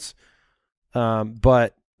offense,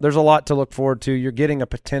 but there's a lot to look forward to. You're getting a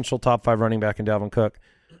potential top 5 running back in Dalvin Cook,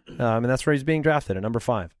 and that's where he's being drafted at number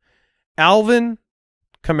 5. Alvin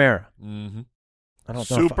Kamara. Mm-hmm. I don't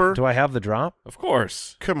know. Do I have the drop? Of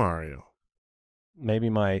course. Kamario. Maybe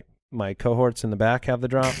my cohorts in the back have the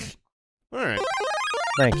drop. All right.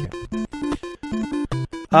 Thank you.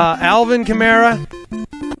 Alvin Kamara.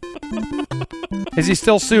 Is he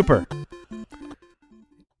still super?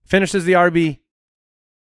 Finished as the RB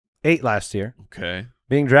 8 last year. Okay.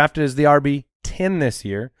 Being drafted as the RB 10 this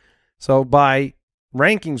year. So by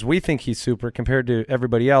rankings, we think he's super compared to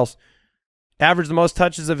everybody else. Averaged the most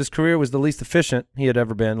touches of his career, was the least efficient he had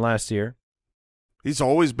ever been last year. He's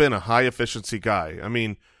always been a high-efficiency guy. I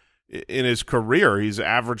mean, in his career, he's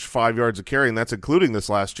averaged 5 yards a carry, and that's including this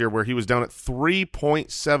last year where he was down at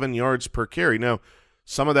 3.7 yards per carry. Now,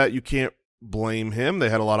 some of that you can't blame him. They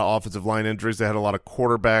had a lot of offensive line injuries. They had a lot of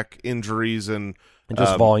quarterback injuries. And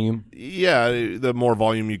just volume. Yeah, the more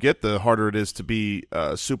volume you get, the harder it is to be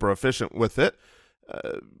super efficient with it.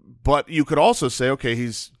 But you could also say, okay,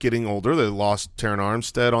 he's getting older. They lost Terron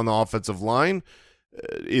Armstead on the offensive line.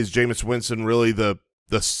 Is Jameis Winston really the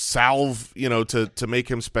salve, to make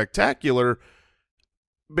him spectacular?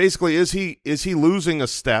 Basically, is he losing a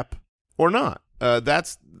step or not?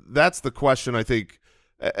 That's the question, I think.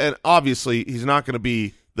 And obviously, he's not going to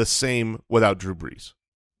be the same without Drew Brees.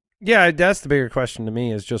 Yeah, that's the bigger question to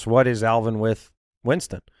me is just what is Alvin with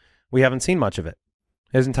Winston? We haven't seen much of it.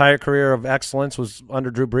 His entire career of excellence was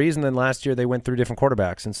under Drew Brees, and then last year they went through different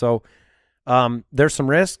quarterbacks. And so there's some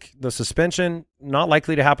risk. The suspension, not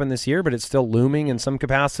likely to happen this year, but it's still looming in some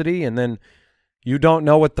capacity. And then you don't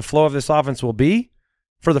know what the flow of this offense will be.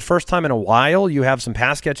 For the first time in a while, you have some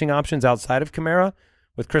pass-catching options outside of Kamara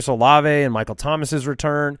with Chris Olave and Michael Thomas's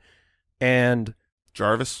return. And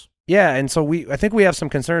Jarvis. Yeah, and so I think we have some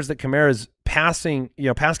concerns that Kamara's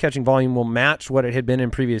pass-catching volume will match what it had been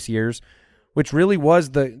in previous years, which really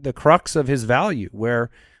was the crux of his value,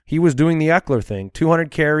 where he was doing the Ekeler thing, 200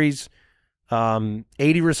 carries,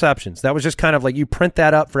 80 receptions. That was just kind of like you print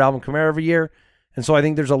that up for Alvin Kamara every year. And so I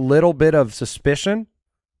think there's a little bit of suspicion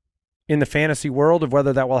in the fantasy world of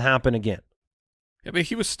whether that will happen again. I mean,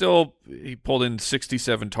 he pulled in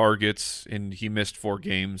 67 targets, and he missed 4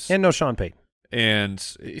 games. And no Sean Payton. And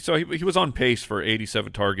so he was on pace for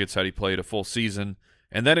 87 targets had he played a full season.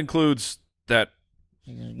 And that includes that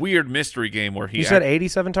weird mystery game where You said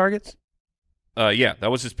 87 targets? Yeah, that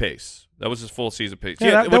was his pace. That was his full season pace.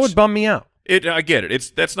 Yeah, that would bum me out. I get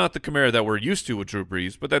it. That's not the Kamara that we're used to with Drew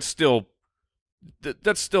Brees, but that's still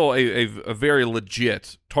a very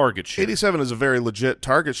legit target share. 87 is a very legit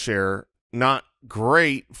target share. Not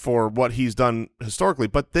great for what he's done historically,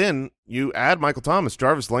 but then you add Michael Thomas,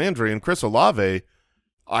 Jarvis Landry, and Chris Olave.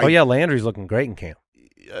 Landry's looking great in camp.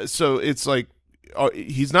 So it's like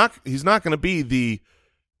he's not going to be the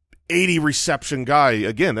 80 reception guy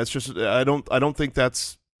again. That's just I don't think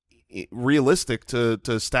that's realistic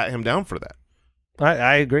to stat him down for that.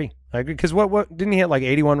 I agree because what didn't he hit like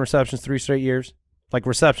 81 receptions 3 straight years? Like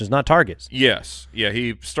receptions, not targets. Yes, yeah,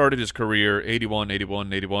 he started his career 81,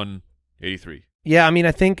 81, 81, 83. Yeah, I mean,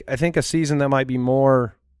 I think a season that might be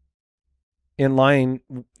more in line,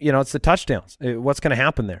 it's the touchdowns. What's going to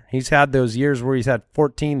happen there? He's had those years where he's had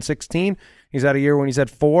 14, 16. He's had a year when he's had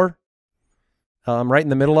 4, right in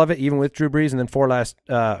the middle of it, even with Drew Brees, and then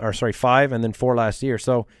 5, and then 4 last year.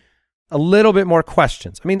 So a little bit more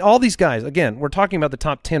questions. I mean, all these guys, again, we're talking about the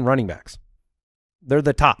top 10 running backs. They're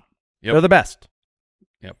the top. Yep. They're the best.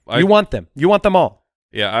 Yep. You want them. You want them all.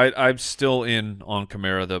 Yeah, I'm still in on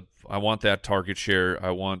Kamara. I want that target share.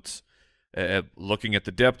 I want, looking at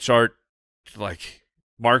the depth chart, like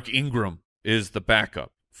Mark Ingram is the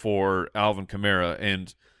backup for Alvin Kamara,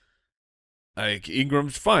 and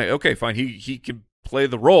Ingram's fine. Okay, fine. He can play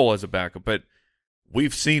the role as a backup, but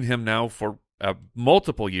we've seen him now for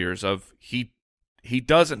multiple years of he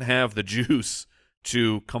doesn't have the juice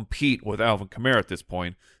to compete with Alvin Kamara at this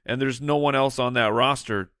point, and there's no one else on that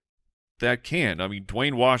roster that can. I mean,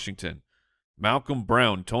 Dwayne Washington, Malcolm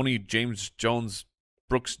Brown, Tony James Jones,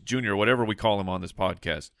 Brooks Jr., whatever we call him on this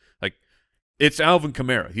podcast. Like, it's Alvin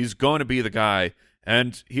Kamara. He's going to be the guy,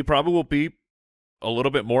 and he probably will be a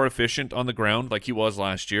little bit more efficient on the ground like he was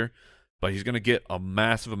last year. but he's going to get a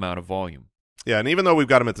massive amount of volume. Yeah, and even though we've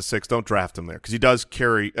got him at the 6, don't draft him there because he does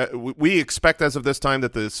carry we expect as of this time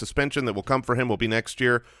that the suspension that will come for him will be next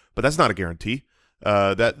year, but that's not a guarantee.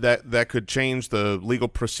 That could change. The legal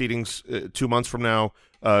proceedings 2 months from now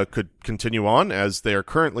could continue on as they are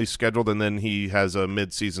currently scheduled, and then he has a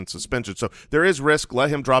mid-season suspension. So there is risk.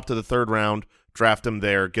 Let him drop to the 3rd round, draft him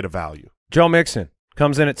there, get a value. Joe Mixon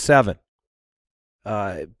comes in at 7.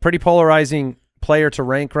 Pretty polarizing player to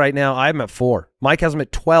rank right now. I have him at 4. Mike has him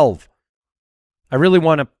at 12. I really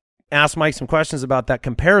want to ask Mike some questions about that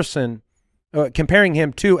comparison, comparing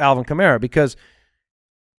him to Alvin Kamara, because,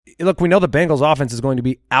 look, we know the Bengals offense is going to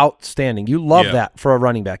be outstanding. You love that for a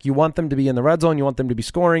running back. You want them to be in the red zone. You want them to be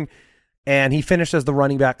scoring. And he finished as the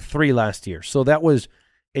running back 3 last year. So that was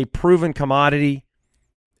a proven commodity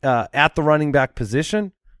at the running back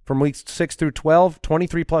position from weeks 6 through 12,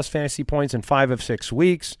 23-plus fantasy points in 5 of 6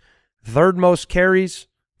 weeks, 3rd most carries,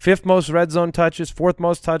 5th most red zone touches, 4th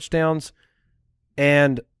most touchdowns.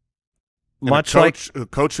 And much like a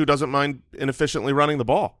coach who doesn't mind inefficiently running the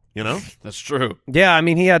ball, you know? That's true. Yeah, I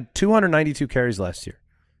mean, he had 292 carries last year,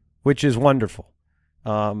 which is wonderful.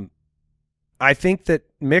 I think that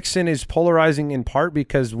Mixon is polarizing in part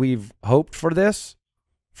because we've hoped for this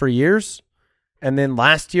for years. And then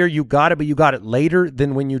last year you got it, but you got it later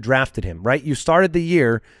than when you drafted him, right? You started the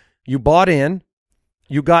year, you bought in,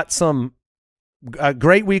 you got some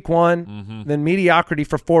great week 1, then mediocrity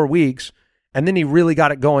for 4 weeks, and then he really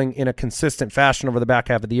got it going in a consistent fashion over the back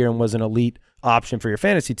half of the year and was an elite option for your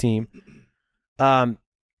fantasy team.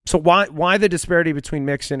 So why the disparity between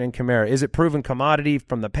Mixon and Kamara? Is it proven commodity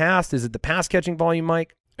from the past? Is it the pass catching volume,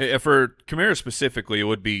 Mike? For Kamara specifically, it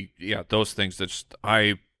would be those things that just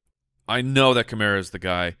I know that Kamara is the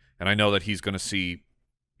guy, and I know that he's going to see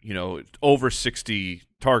over 60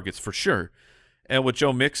 targets for sure. And with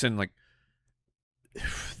Joe Mixon, like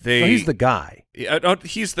he's the guy.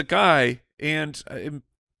 He's the guy. And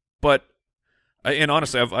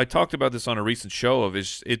honestly, I talked about this on a recent show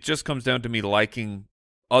it just comes down to me liking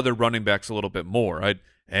other running backs a little bit more, right?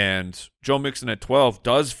 And Joe Mixon at 12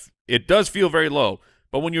 does feel very low,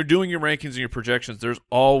 but when you're doing your rankings and your projections, there's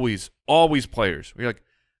always players where you're like,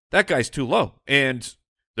 that guy's too low, and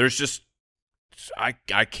there's just I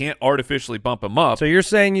can't artificially bump him up. So you're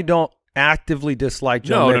saying you don't actively dislike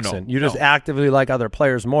Joe Mixon? You just actively like other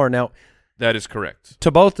players more now. That is correct.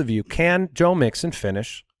 To both of you, can Joe Mixon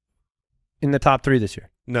finish in the top 3 this year?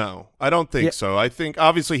 No, I don't think so. I think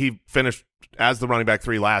obviously he finished as the running back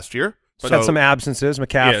 3 last year. But had some absences,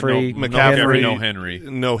 McCaffrey,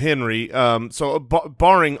 no Henry. So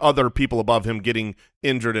barring other people above him getting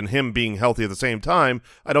injured and him being healthy at the same time,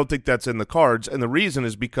 I don't think that's in the cards. And the reason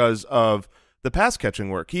is because of the pass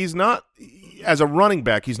catching work. He's not, as a running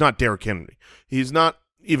back, he's not Derrick Henry. He's not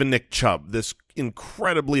even Nick Chubb, this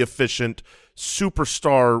incredibly efficient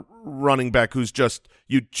superstar running back who's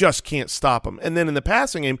you just can't stop him. And then in the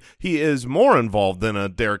passing game, he is more involved than a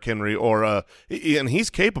Derrick Henry and he's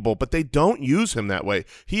capable, but they don't use him that way.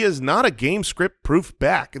 He is not a game script proof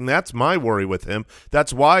back, and that's my worry with him.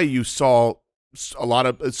 That's why you saw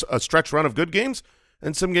a stretch run of good games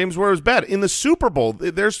and some games where it was bad. In the Super Bowl,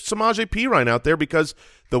 there's Samaje Perine out there because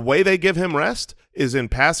the way they give him rest is in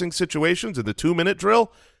passing situations, in the 2-minute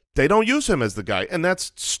drill. They don't use him as the guy, and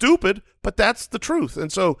that's stupid, but that's the truth.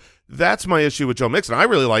 And so that's my issue with Joe Mixon. I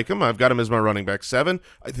really like him. I've got him as my running back 7.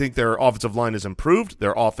 I think their offensive line is improved.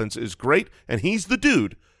 Their offense is great, and he's the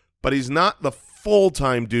dude, but he's not the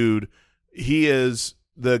full-time dude. He is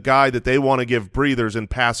the guy that they want to give breathers in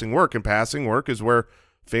passing work, and passing work is where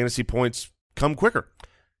fantasy points come quicker.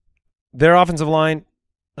 Their offensive line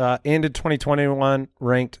ended 2021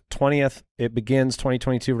 ranked 20th. It begins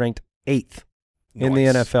 2022 ranked 8th. In the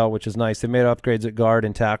NFL, which is nice. They made upgrades at guard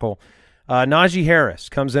and tackle. Najee Harris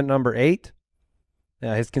comes in at number 8.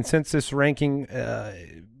 His consensus ranking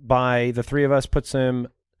by the 3 of us puts him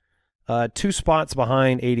 2 spots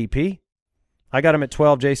behind ADP. I got him at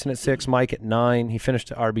 12, Jason at 6, Mike at 9. He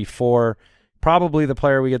finished at RB4. Probably the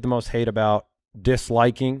player we get the most hate about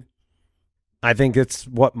disliking. I think it's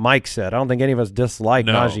what Mike said. I don't think any of us dislike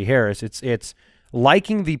Najee Harris. It's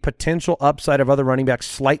liking the potential upside of other running backs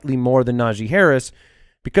slightly more than Najee Harris,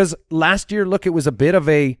 because last year, look, it was a bit of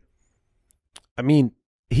he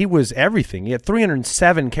was everything. He had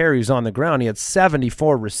 307 carries on the ground. He had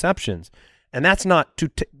 74 receptions, and that's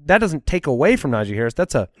that doesn't take away from Najee Harris.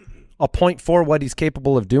 That's a point for what he's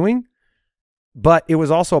capable of doing, but it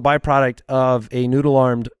was also a byproduct of a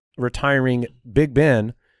noodle-armed retiring Big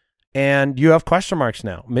Ben, and you have question marks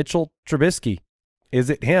now. Mitchell Trubisky. Is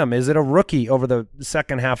it him? Is it a rookie over the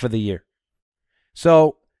second half of the year?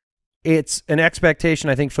 So it's an expectation,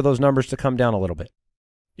 I think, for those numbers to come down a little bit.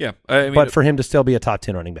 Yeah, I mean, but for him to still be a top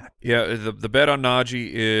 10 running back. Yeah, the bet on Najee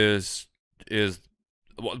is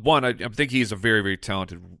one. I think he's a very, very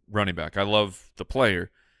talented running back. I love the player.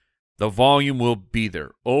 The volume will be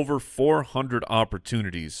there. Over 400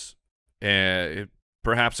 opportunities.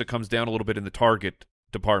 Perhaps it comes down a little bit in the target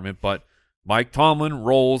department, but Mike Tomlin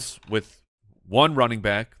rolls with one running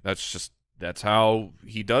back. That's how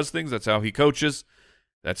he does things. That's how he coaches.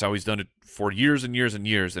 That's how he's done it for years and years and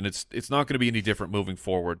years, and it's not going to be any different moving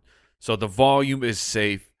forward. So the volume is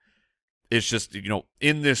safe. It's just,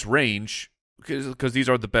 in this range, because these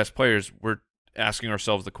are the best players, we're asking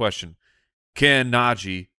ourselves the question, can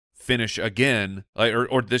Najee finish again,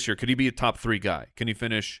 or this year, could he be a top 3 guy? Can he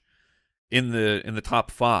finish in the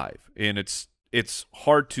top 5? And it's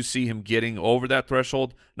hard to see him getting over that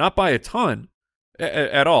threshold, not by a ton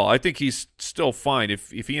at all. I think he's still fine.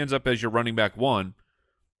 If he ends up as your running back 1,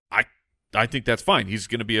 I think that's fine. He's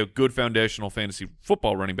going to be a good foundational fantasy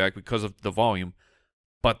football running back because of the volume.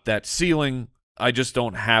 But that ceiling, I just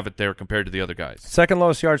don't have it there compared to the other guys. Second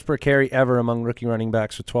lowest yards per carry ever among rookie running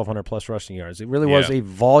backs with 1,200-plus rushing yards. It really was a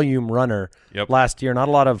volume runner last year. Not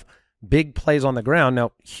a lot of big plays on the ground.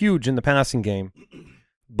 Now, huge in the passing game.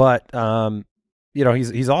 But,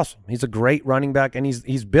 he's awesome. He's a great running back, and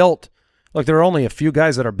he's built. Look, there are only a few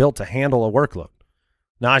guys that are built to handle a workload.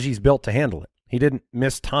 Najee's built to handle it. He didn't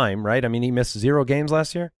miss time, right? I mean, he missed 0 games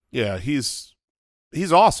last year. Yeah, he's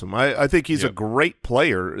awesome. I think he's a great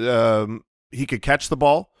player. He could catch the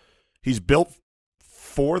ball. He's built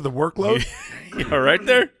for the workload. Yeah, right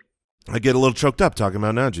there. I get a little choked up talking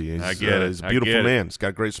about Najee. I get it. He's a beautiful man. He's got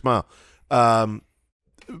a great smile.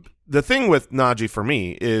 The thing with Najee for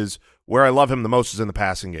me is where I love him the most is in the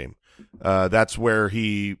passing game. That's where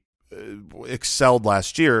he excelled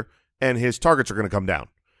last year, and his targets are going to come down.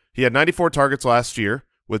 He had 94 targets last year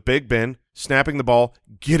with Big Ben, snapping the ball,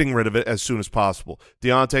 getting rid of it as soon as possible.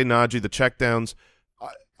 Deontay, Najee, the checkdowns,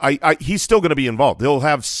 he's still going to be involved. He'll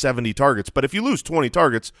have 70 targets. But if you lose 20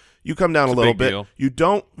 targets, you come down a little bit. Deal. You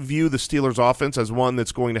don't view the Steelers' offense as one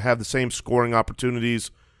that's going to have the same scoring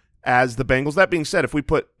opportunities as the Bengals. That being said, if we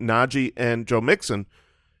put Najee and Joe Mixon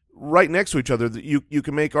right next to each other, you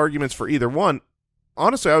can make arguments for either one.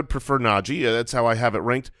 Honestly, I would prefer Najee. That's how I have it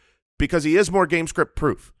ranked because he is more game script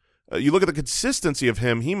proof. You look at the consistency of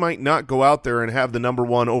him, he might not go out there and have the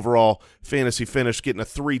 #1 overall fantasy finish, getting a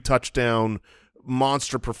 3-touchdown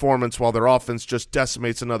monster performance while their offense just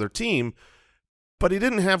decimates another team. But he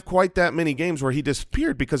didn't have quite that many games where he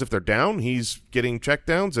disappeared because if they're down, he's getting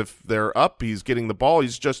checkdowns. If they're up, he's getting the ball.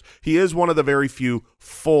 He is one of the very few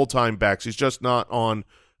full-time backs. He's just not on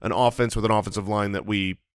an offense with an offensive line that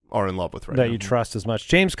we are in love with right now. That you trust as much.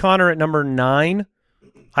 James Conner at number 9.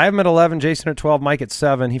 I have him at 11, Jason at 12, Mike at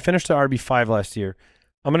 7. He finished at RB5 last year.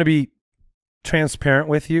 I'm going to be transparent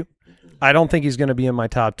with you. I don't think he's going to be in my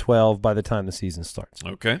top 12 by the time the season starts.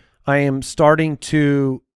 Okay. I am starting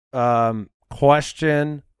to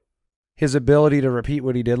question his ability to repeat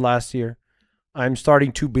what he did last year. I'm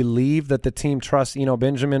starting to believe that the team trusts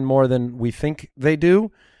Benjamin more than we think they do.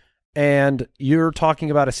 And you're talking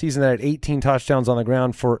about a season that had 18 touchdowns on the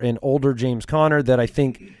ground for an older James Conner that I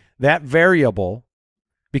think that variable –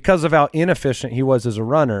 because of how inefficient he was as a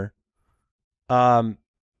runner,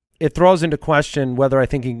 it throws into question whether I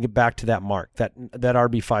think he can get back to that mark, that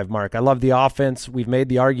RB5 mark. I love the offense. We've made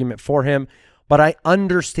the argument for him, but I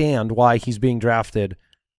understand why he's being drafted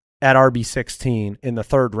at RB16 in the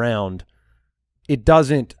 3rd round. It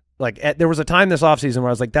doesn't – there was a time this offseason where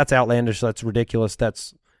I was like, that's outlandish, that's ridiculous,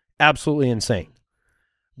 that's absolutely insane.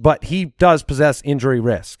 But he does possess injury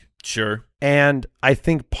risk. Sure. And I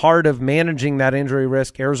think part of managing that injury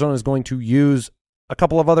risk, Arizona is going to use a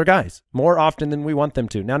couple of other guys more often than we want them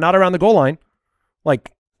to. Now, not around the goal line.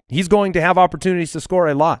 He's going to have opportunities to score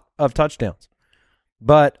a lot of touchdowns.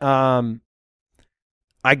 But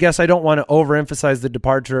I guess I don't want to overemphasize the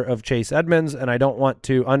departure of Chase Edmonds, and I don't want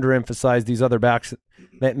to underemphasize these other backs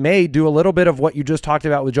that may do a little bit of what you just talked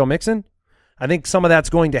about with Joe Mixon. I think some of that's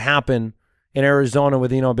going to happen in Arizona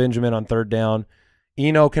with Benjamin on 3rd down.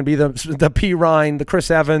 Can be the P. Ryan, the Chris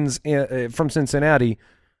Evans from Cincinnati,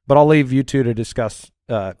 but I'll leave you two to discuss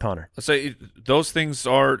Conner. Let's say those things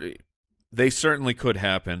they certainly could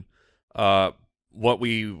happen. What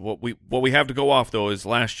we have to go off though is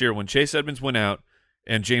last year when Chase Edmonds went out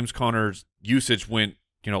and James Conner's usage went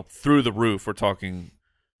through the roof. We're talking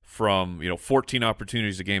from 14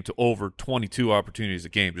 opportunities a game to over 22 opportunities a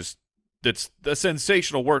game. That's a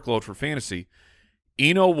sensational workload for fantasy.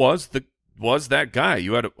 Was that guy.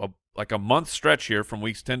 You had a month stretch here from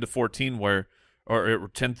weeks 10 to 14 or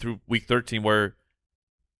 10 through week 13 where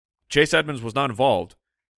Chase Edmonds was not involved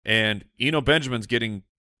and Benjamin's getting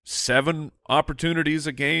 7 opportunities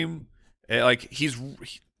a game. Like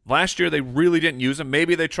last year they really didn't use him.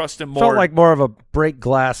 Maybe they trust him more. Felt like more of a break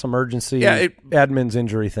glass emergency Edmonds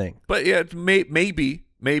injury thing. But yeah, maybe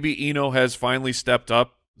Eno has finally stepped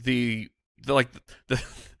up.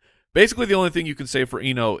 Basically the only thing you can say for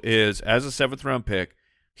Eno is, as a 7th round pick,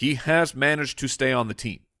 he has managed to stay on the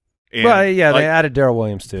team. And right, yeah, they added Darrell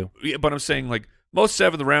Williams too. Yeah, but I'm saying, like, most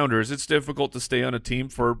 7th rounders, it's difficult to stay on a team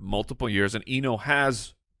for multiple years, and Eno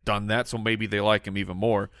has done that, so maybe they like him even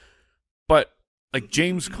more. But like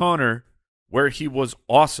James Conner, where he was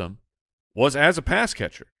awesome, was as a pass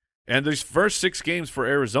catcher. And these first 6 games for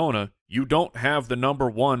Arizona, you don't have the number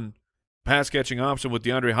 1 pass catching option with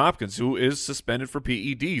DeAndre Hopkins, who is suspended for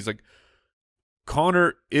PEDs. Like,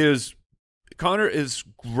 Conner is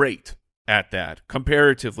great at that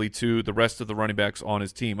comparatively to the rest of the running backs on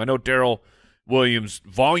his team. I know Darrell Williams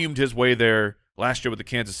volumed his way there last year with the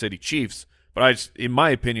Kansas City Chiefs, but in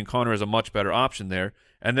my opinion, Conner is a much better option there.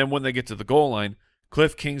 And then when they get to the goal line,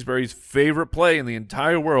 Cliff Kingsbury's favorite play in the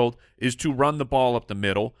entire world is to run the ball up the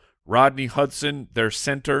middle. Rodney Hudson, their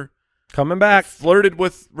center, coming back, flirted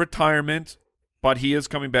with retirement, but he is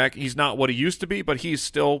coming back. He's not what he used to be, but he's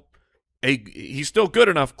still good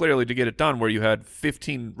enough, clearly, to get it done, where you had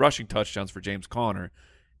 15 rushing touchdowns for James Conner.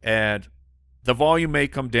 And the volume may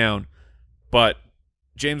come down, but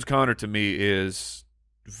James Conner, to me, is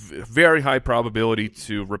very high probability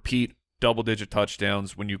to repeat double-digit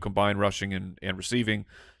touchdowns when you combine rushing and receiving.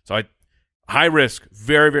 So high risk,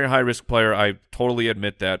 very, very high-risk player. I totally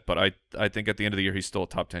admit that, but I think at the end of the year he's still a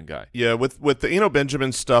top 10 guy. Yeah, with the Eno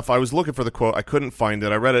Benjamin stuff, I was looking for the quote. I couldn't find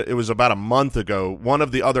it. I read it. It was about a month ago. One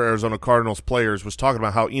of the other Arizona Cardinals players was talking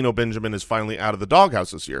about how Eno Benjamin is finally out of the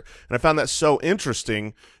doghouse this year. And I found that so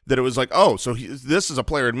interesting that it was like, oh, so this is a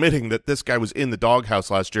player admitting that this guy was in the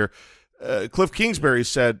doghouse last year. Cliff Kingsbury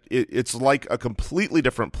said it's like a completely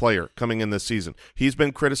different player coming in this season. He's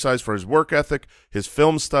been criticized for his work ethic, his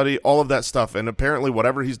film study, all of that stuff, and apparently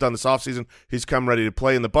whatever he's done this offseason, he's come ready to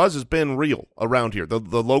play, and the buzz has been real around here. The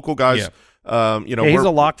local guys, he's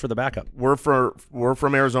a lock for the backup. We're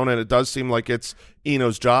from Arizona, and it does seem like it's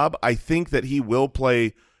Eno's job. I think that he will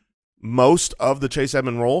play most of the Chase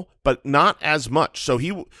Edmonds role, but not as much. So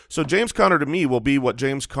James Conner to me will be what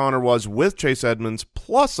James Conner was with Chase Edmonds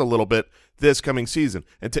plus a little bit this coming season.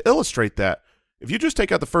 And to illustrate that, if you just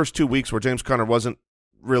take out the first 2 weeks where James Conner wasn't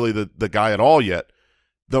really the guy at all yet,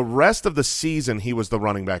 the rest of the season he was the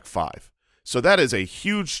running back 5. So that is a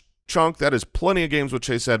huge chunk. That is plenty of games with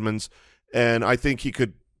Chase Edmonds, and I think he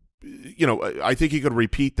could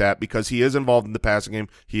repeat that because he is involved in the passing game.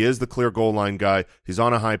 He is the clear goal line guy. He's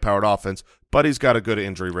on a high-powered offense, but he's got a good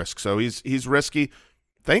injury risk. So he's risky.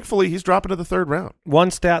 Thankfully, he's dropping to the 3rd round.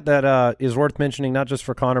 One stat that is worth mentioning, not just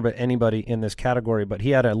for Conner, but anybody in this category, but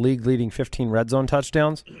he had a league-leading 15 red zone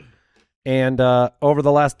touchdowns. And over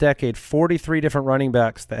the last decade, 43 different running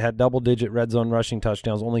backs that had double-digit red zone rushing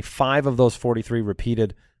touchdowns. Only 5 of those 43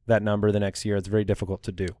 repeated that number the next year. It's very difficult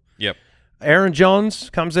to do. Yep. Aaron Jones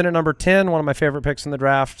comes in at number 10, one of my favorite picks in the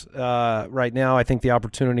draft right now. I think the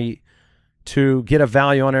opportunity to get a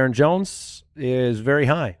value on Aaron Jones is very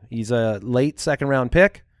high. He's a late 2nd-round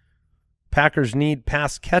pick. Packers need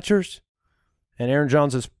pass catchers, and Aaron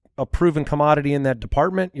Jones is a proven commodity in that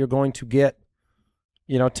department. You're going to get,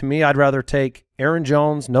 to me, I'd rather take Aaron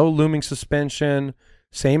Jones, no looming suspension,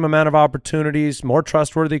 same amount of opportunities, more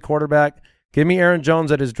trustworthy quarterback. Give me Aaron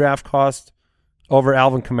Jones at his draft cost over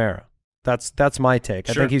Alvin Kamara. That's my take.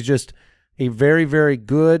 Sure. I think he's just a very, very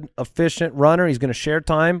good, efficient runner. He's going to share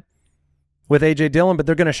time with A.J. Dillon, but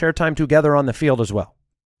they're going to share time together on the field as well.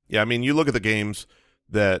 Yeah, I mean, you look at the games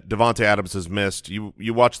that Devontae Adams has missed.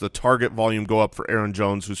 You watch the target volume go up for Aaron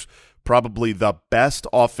Jones, who's probably the best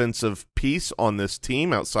offensive piece on this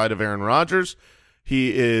team outside of Aaron Rodgers.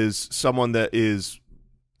 He is someone that is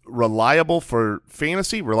reliable for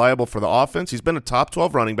fantasy, reliable for the offense. He's been a top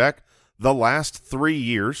 12 running back the last 3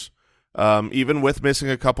 years. Even with missing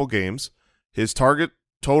a couple games, his target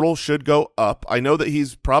total should go up. I know that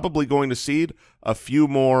he's probably going to cede a few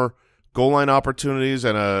more goal line opportunities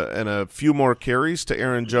and a few more carries to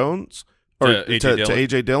Aaron Jones or to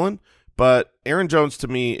A.J. Dillon. But Aaron Jones to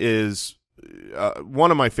me is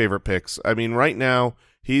one of my favorite picks. I mean, right now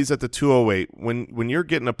he's at the 208. When you're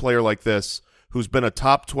getting a player like this who's been a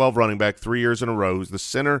top 12 running back 3 years in a row, who's the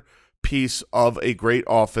center piece of a great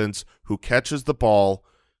offense, who catches the ball.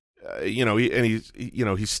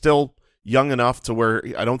 He's still young enough to where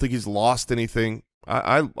I don't think he's lost anything.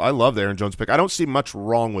 I love the Aaron Jones pick. I don't see much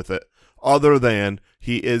wrong with it other than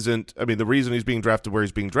he isn't – I mean, the reason he's being drafted where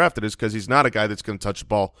he's being drafted is because he's not a guy that's going to touch the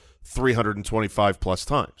ball 325-plus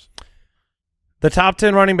times. The top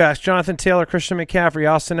 10 running backs: Jonathan Taylor, Christian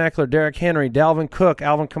McCaffrey, Austin Ekeler, Derrick Henry, Dalvin Cook,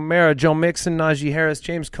 Alvin Kamara, Joe Mixon, Najee Harris,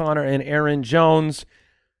 James Conner, and Aaron Jones.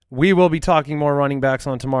 We will be talking more running backs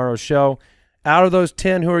on tomorrow's show. Out of those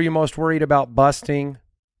 10, who are you most worried about busting?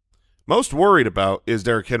 Most worried about is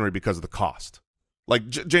Derrick Henry because of the cost. Like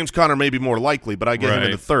James Conner may be more likely, but I get him in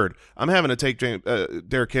the third. I'm having to take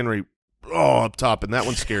Derrick Henry up top, and that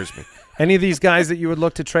one scares me. Any of these guys that you would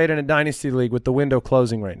look to trade in a dynasty league with the window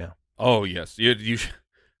closing right now? Oh, yes. You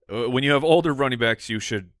when you have older running backs, you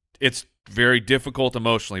should – it's very difficult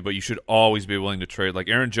emotionally, but you should always be willing to trade. Like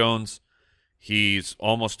Aaron Jones, he's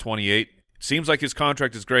almost 28. Seems like his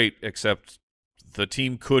contract is great, except the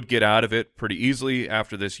team could get out of it pretty easily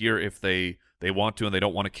after this year if they want to and they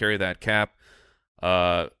don't want to carry that cap.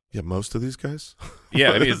 Yeah, most of these guys?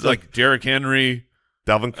 Yeah, I mean, it's like Derrick Henry.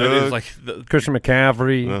 Dalvin Cook. I mean, it's like Christian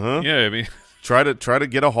McCaffrey. Yeah, I mean – Try to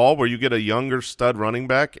get a haul where you get a younger stud running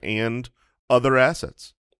back and other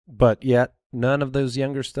assets. But yet none of those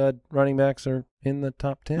younger stud running backs are in the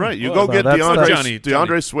top 10. Right. You go get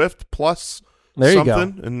DeAndre Swift plus there you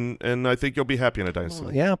something, and I think you'll be happy in a dynasty.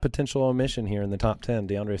 Well, yeah, potential omission here in the top 10.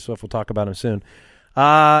 DeAndre Swift, we'll talk about him soon.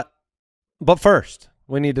 But first,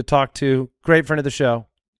 we need to talk to great friend of the show,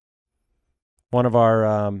 one of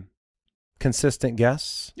our consistent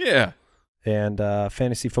guests. Yeah. And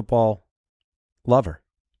fantasy football lover,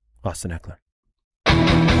 Austin Ekeler.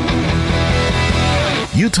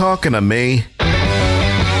 You talking to me?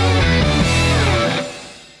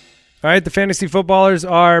 All right, the fantasy footballers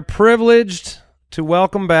are privileged to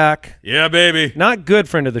welcome back. Yeah, baby. Not good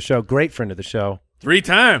friend of the show, great friend of the show.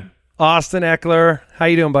 3-time. Austin Ekeler. How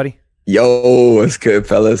you doing, buddy? Yo, what's good,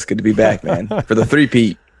 fellas? Good to be back, man. For the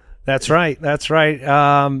three-peat. That's right. That's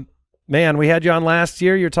right. Man, we had you on last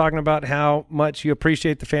year. You're talking about how much you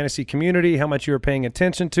appreciate the fantasy community, how much you were paying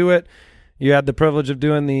attention to it. You had the privilege of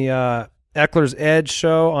doing the Ekeler's Edge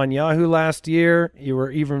show on Yahoo last year. You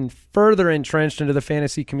were even further entrenched into the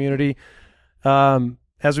fantasy community.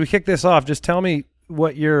 As we kick this off, just tell me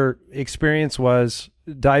what your experience was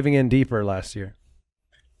diving in deeper last year.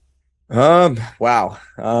 Wow.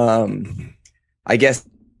 I guess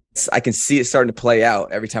I can see it starting to play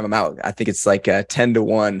out every time I'm out. I think it's like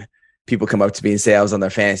 10-1. People come up to me and say I was on their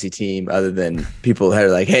fantasy team, other than people that are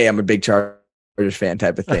like, "Hey, I'm a big Chargers fan,"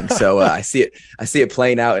 type of thing. So I see it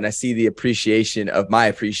playing out, and I see the appreciation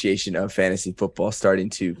of fantasy football starting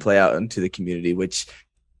to play out into the community, which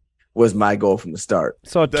was my goal from the start.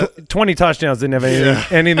 So 20 touchdowns didn't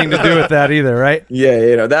have anything to do with that either, right?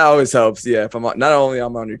 Yeah, that always helps. Yeah, if I'm not only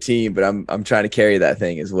I'm on your team, but I'm trying to carry that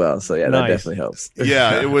thing as well. So yeah, nice. That definitely helps.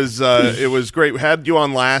 Yeah, it was great. We had you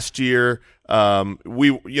on last year.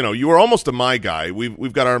 You were almost a My Guy.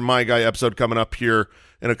 We've got our My Guy episode coming up here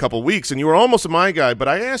in a couple of weeks, and you were almost a My Guy, but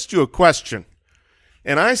I asked you a question,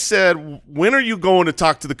 and I said, when are you going to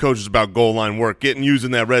talk to the coaches about goal line work,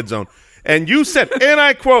 using that red zone? And you said, and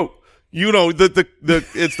I quote,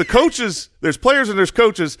 it's the coaches, there's players and there's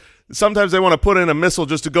coaches, sometimes they want to put in a missile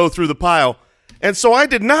just to go through the pile. And so I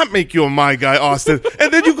did not make you a My Guy, Austin.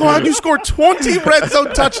 And then you go out, you score 20 red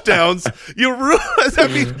zone touchdowns. You realize, I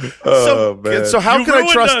mean, so how can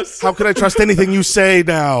I trust? Us. How can I trust anything you say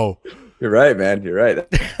now? You're right, man. You're right.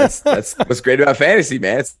 That's what's great about fantasy,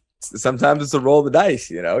 man. Sometimes it's a roll of the dice.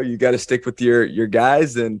 You got to stick with your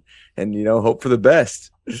guys and hope for the best.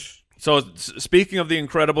 So speaking of the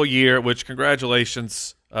incredible year, which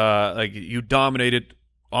congratulations, like you dominated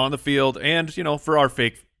on the field and for our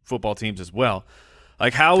fake football teams as well.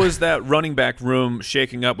 Like, how is that running back room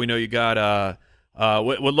shaking up? We know you got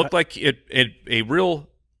what looked like a real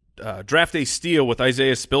draft day steal with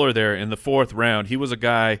Isaiah Spiller there in the 4th round. He was a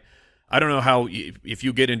guy, I don't know if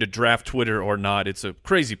you get into draft Twitter or not, it's a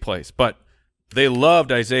crazy place, but they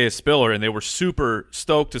loved Isaiah Spiller and they were super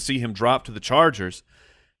stoked to see him drop to the Chargers.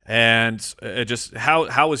 And just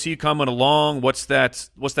how is he coming along? What's that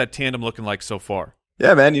tandem looking like so far?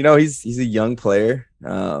 Yeah, man. He's a young player,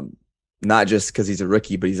 not just because he's a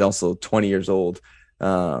rookie, but he's also 20 years old.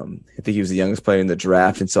 I think he was the youngest player in the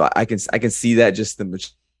draft, and so I can see that, just the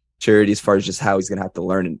maturity as far as just how he's going to have to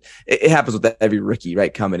learn. And it happens with every rookie,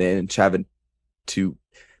 right, coming in and having to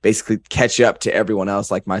basically catch up to everyone else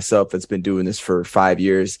like myself that's been doing this for 5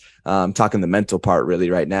 years. Talking the mental part really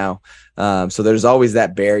right now. So there's always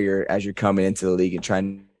that barrier as you're coming into the league and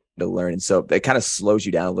trying to learn. And so it kind of slows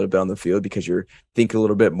you down a little bit on the field because you're thinking a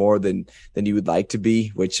little bit more than you would like to be,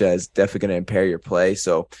 which is definitely going to impair your play.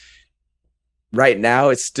 So right now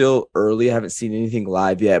it's still early. I haven't seen anything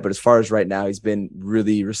live yet, but as far as right now, he's been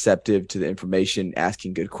really receptive to the information,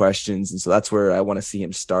 asking good questions. And so that's where I want to see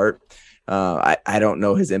him start. I don't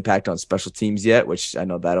know his impact on special teams yet, which I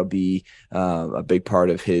know that'll be a big part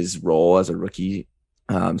of his role as a rookie,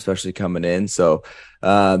 especially coming in. So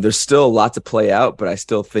there's still a lot to play out, but I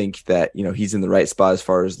still think that, he's in the right spot as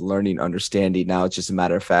far as learning, understanding. Now it's just a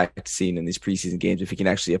matter of fact, seeing in these preseason games if he can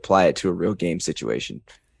actually apply it to a real game situation.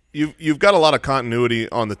 You've got a lot of continuity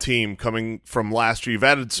on the team coming from last year. You've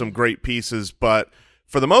added some great pieces, but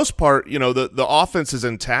for the most part, the offense is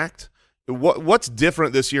intact. What's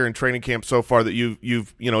different this year in training camp so far that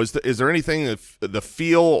is there anything that the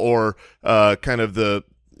feel or kind of the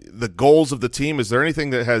goals of the team? Is there anything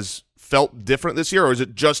that has felt different this year, or is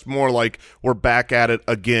it just more like we're back at it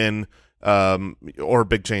again, or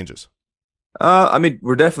big changes?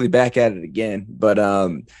 We're definitely back at it again, but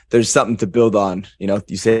there's something to build on.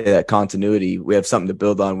 You say that continuity, we have something to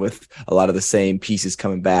build on with a lot of the same pieces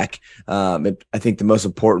coming back. I think the most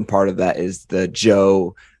important part of that is the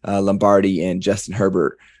Joe Lombardi and Justin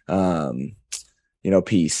Herbert,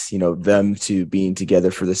 piece, them two being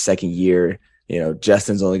together for the second year.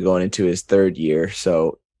 Justin's only going into his third year.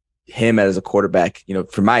 So him as a quarterback,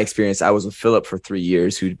 from my experience, I was with Phillip for 3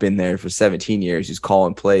 years, who'd been there for 17 years, who's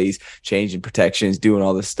calling plays, changing protections, doing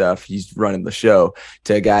all this stuff. He's running the show,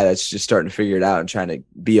 to a guy that's just starting to figure it out and trying to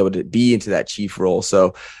be able to be into that chief role.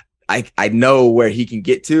 So I know where he can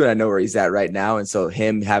get to, and I know where he's at right now. And so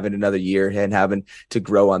him having another year and having to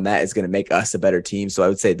grow on that is going to make us a better team. So I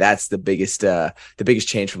would say that's the biggest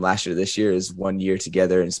change from last year to this year is 1 year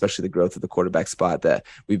together, and especially the growth of the quarterback spot that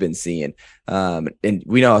we've been seeing. And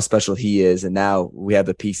we know how special he is. And now we have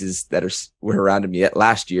the pieces that were around him yet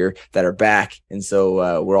last year that are back. And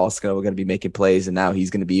so we're also going to be making plays. And now he's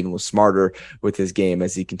going to be even smarter with his game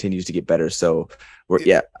as he continues to get better. So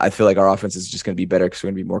I feel like our offense is just going to be better because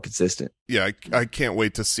we're going to be more consistent. Yeah, I can't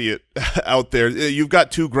wait to see it out there. You've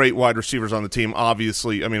got two great wide receivers on the team,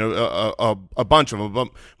 obviously. I mean, a bunch of them. But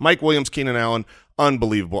Mike Williams, Keenan Allen,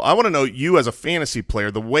 unbelievable. I want to know, you as a fantasy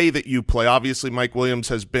player, the way that you play. Obviously, Mike Williams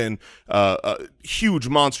has been huge,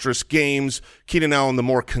 monstrous games. Keenan Allen, the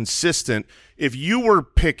more consistent. If you were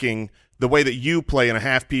picking the way that you play in a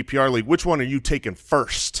half PPR league, which one are you taking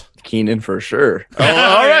first? Keenan for sure. Oh,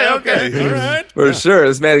 all right, okay. All right. For sure.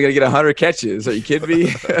 This man's going to get 100 catches. Are you kidding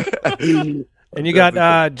me? And you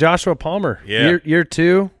got Joshua Palmer. Yeah. Year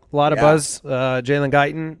two, a lot of buzz. Jalen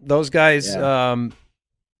Guyton. Those guys,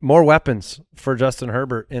 more weapons for Justin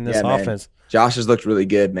Herbert in this offense. Man. Josh has looked really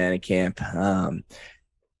good, man, in camp.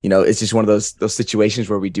 It's just one of those situations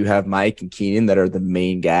where we do have Mike and Keenan that are the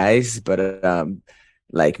main guys. But,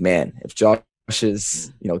 if Josh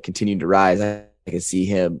is, continuing to rise, I can see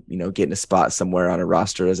him, getting a spot somewhere on a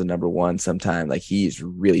roster as a number one sometime. Like, he's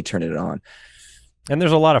really turning it on. And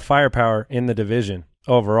there's a lot of firepower in the division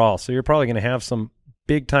overall. So you're probably going to have some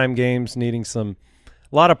big-time games needing a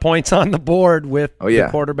lot of points on the board with the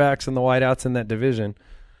quarterbacks and the wideouts in that division.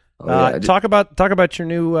 Talk about your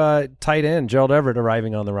new tight end, Gerald Everett,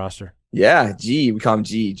 arriving on the roster. Yeah, we call him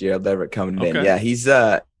G, Gerald Everett coming in. Yeah, he's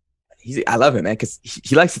I love him, man, because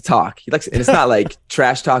he likes to talk. And it's not like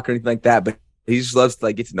trash talk or anything like that, but he just loves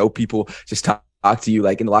to get to know people, just talk to you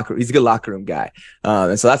in the locker room. He's a good locker room guy.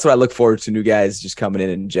 And so that's what I look forward to, new guys just coming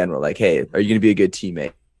in general. Like, hey, are you going to be a good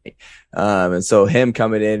teammate? And so him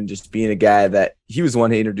coming in and just being a guy that he was the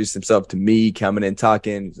one who introduced himself to me, coming in,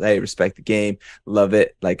 talking, hey, respect the game, love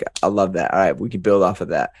it. I love that. All right, we can build off of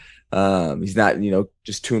that. He's not,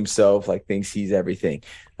 just to himself, thinks he's everything.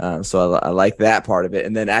 So I like that part of it.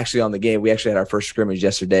 And then actually on the game, we actually had our first scrimmage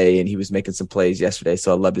yesterday, and he was making some plays yesterday.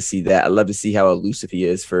 So I love to see that. I love to see how elusive he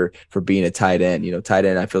is for being a tight end. Tight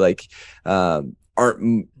end, I feel like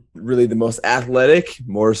aren't really the most athletic,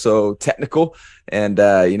 more so technical. And,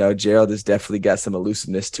 Gerald has definitely got some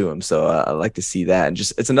elusiveness to him. So I like to see that. And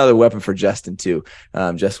just, it's another weapon for Justin too.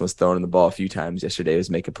 Justin was throwing the ball a few times yesterday, was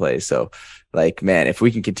making plays. So man, if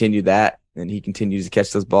we can continue that and he continues to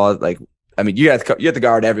catch those balls, you have to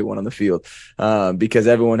guard everyone on the field because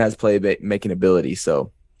everyone has playmaking ability.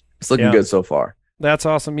 So it's looking good so far. That's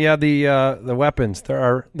awesome. Yeah, the weapons.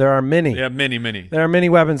 There are many. Yeah, many. There are many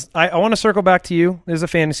weapons. I want to circle back to you. This is a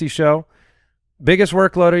fantasy show. Biggest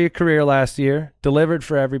workload of your career last year. Delivered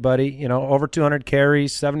for everybody. Over 200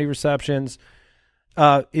 carries, 70 receptions.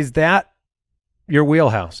 Is that your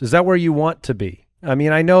wheelhouse? Is that where you want to be?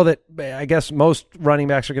 I know that I guess most running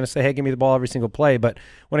backs are going to say, hey, give me the ball every single play. But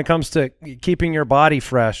when it comes to keeping your body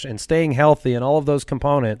fresh and staying healthy and all of those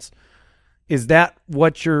components, is that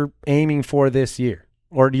what you're aiming for this year?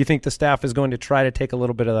 Or do you think the staff is going to try to take a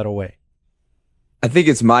little bit of that away? I think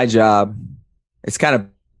it's my job. It's kind of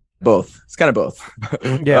both.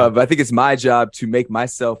 Yeah. But I think it's my job to make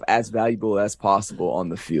myself as valuable as possible on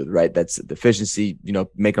the field, right? That's the efficiency,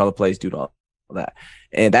 making all the plays, doing all that.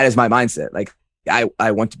 And that is my mindset. Like,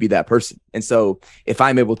 I want to be that person. And so if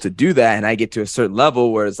I'm able to do that and I get to a certain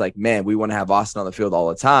level where it's like, man, we want to have Austin on the field all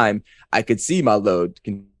the time, I could see my load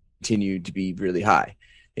continue to be really high.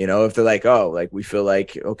 You know, if they're like, oh, like we feel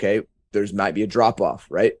like, okay, there's might be a drop off,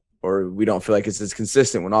 right? Or we don't feel like it's as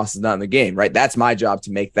consistent when Austin's not in the game, right? That's my job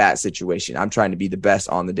to make that situation. I'm trying to be the best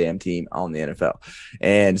on the damn team on the NFL.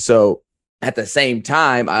 And so at the same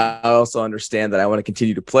time, I also understand that I want to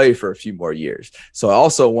continue to play for a few more years. So I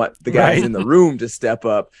also want the guys in the room to step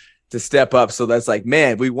up. So that's like,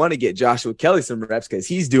 man, we want to get Joshua Kelly some reps because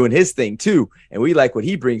he's doing his thing too. And we like what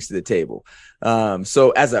he brings to the table.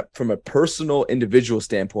 So from a personal individual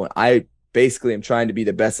standpoint, I basically am trying to be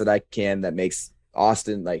the best that I can that makes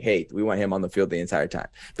Austin like, hey, we want him on the field the entire time.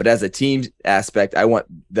 But as a team aspect, I want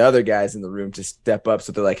the other guys in the room to step up.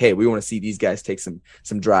 So they're like, hey, we want to see these guys take some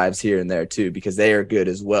drives here and there too, because they are good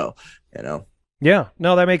as well. You know? Yeah,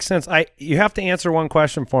 no, that makes sense. You have to answer one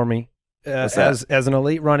question for me as an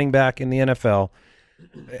elite running back in the NFL.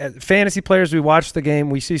 Fantasy players, we watch the game,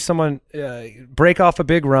 we see someone break off a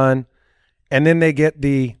big run, and then they get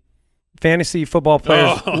the fantasy football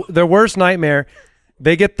players, their worst nightmare.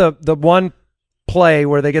 They get the one play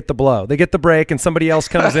where they get the blow. They get the break and somebody else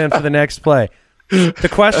comes in for the next play. The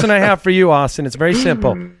question I have for you, Austin, it's very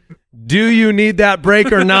simple. Do you need that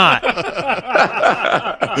break or not?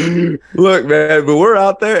 Look, man, but we're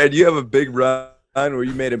out there and you have a big run where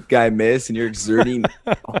you made a guy miss and you're exerting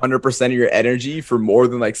 100% of your energy for more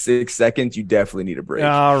than like 6 seconds, you definitely need a break.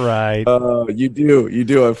 All right. You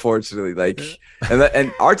do, unfortunately. Like,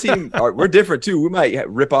 and our team, we're different too. We might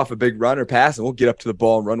rip off a big run or pass and we'll get up to the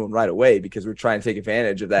ball and run one right away because we're trying to take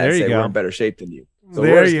advantage of that and say we're in better shape than you. So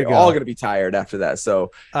we're all going to be tired after that.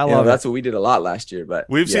 So that's what we did a lot last year. But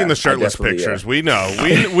we've seen the shirtless pictures. We know.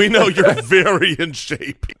 We know you're very in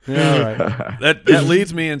shape. Yeah, all right. That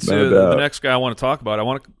leads me into the next guy I want to talk about. I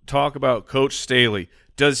want to talk about Coach Staley.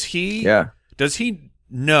 Does he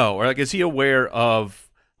know, or like is he aware of,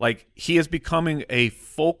 like, he is becoming a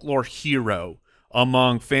folklore hero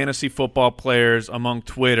among fantasy football players, among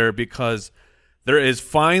Twitter, because there is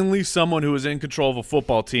finally someone who is in control of a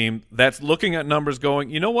football team that's looking at numbers going,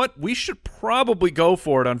 you know what, we should probably go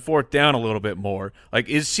for it on fourth down a little bit more. Like,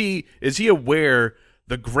 is he aware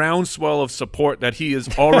the groundswell of support that he is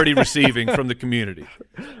already receiving from the community?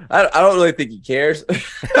 I don't really think he cares,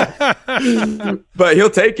 but he'll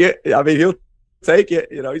take it. I mean, he'll take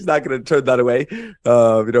it. You know, he's not going to turn that away. You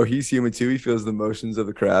know, he's human too. He feels the emotions of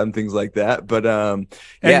the crowd and things like that. But and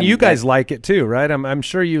you guys like it too, right? I'm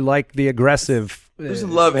sure you like the aggressive. There's a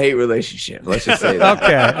love-hate relationship. Let's just say that.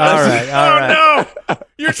 Okay, all right. No,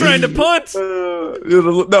 you're trying to punt. No.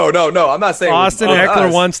 I'm not saying Austin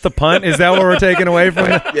Ekeler wants to punt. Is that what we're taking away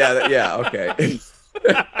from it? Yeah. Okay.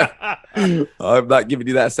 I'm not giving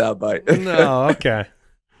you that soundbite. No. Okay.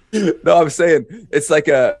 No, I'm saying it's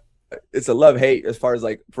a love-hate as far as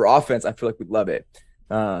like for offense. I feel like we love it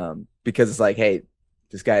because it's like, hey,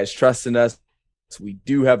 this guy is trusting us. So we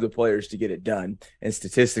do have the players to get it done. And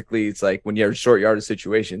statistically, it's like when you have short yardage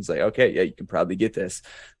situations, like, okay, yeah, you can probably get this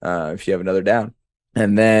if you have another down.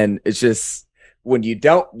 And then it's just when you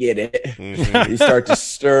don't get it, you start to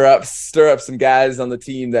stir up some guys on the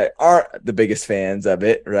team that aren't the biggest fans of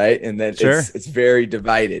it, right? And then it's very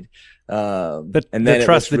divided. The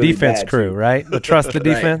trust the really defense crew, right? The trust the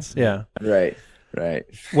defense, yeah. Right.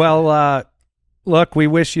 Well, look, we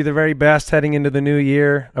wish you the very best heading into the new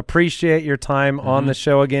year. Appreciate your time on the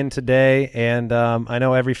show again today, and I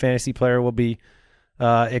know every fantasy player will be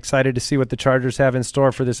excited to see what the Chargers have in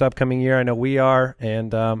store for this upcoming year. I know we are,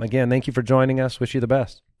 and again, thank you for joining us. Wish you the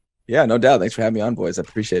best. Yeah, no doubt. Thanks for having me on, boys. I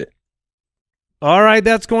appreciate it. All right,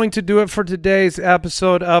 that's going to do it for today's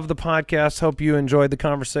episode of the podcast. Hope you enjoyed the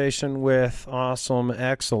conversation with Awesome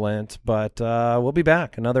Excellent, but we'll be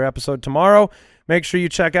back. Another episode tomorrow. Make sure you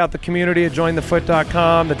check out the community at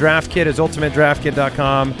jointhefoot.com. The draft kit is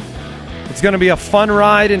ultimatedraftkit.com. It's going to be a fun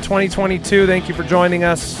ride in 2022. Thank you for joining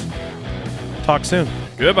us. Talk soon.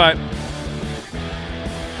 Goodbye.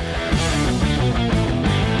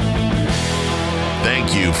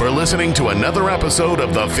 Thank you for listening to another episode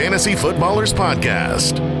of the Fantasy Footballers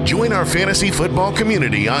Podcast. Join our fantasy football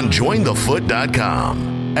community on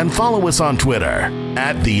jointhefoot.com and follow us on Twitter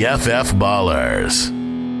 @TheFFBallers.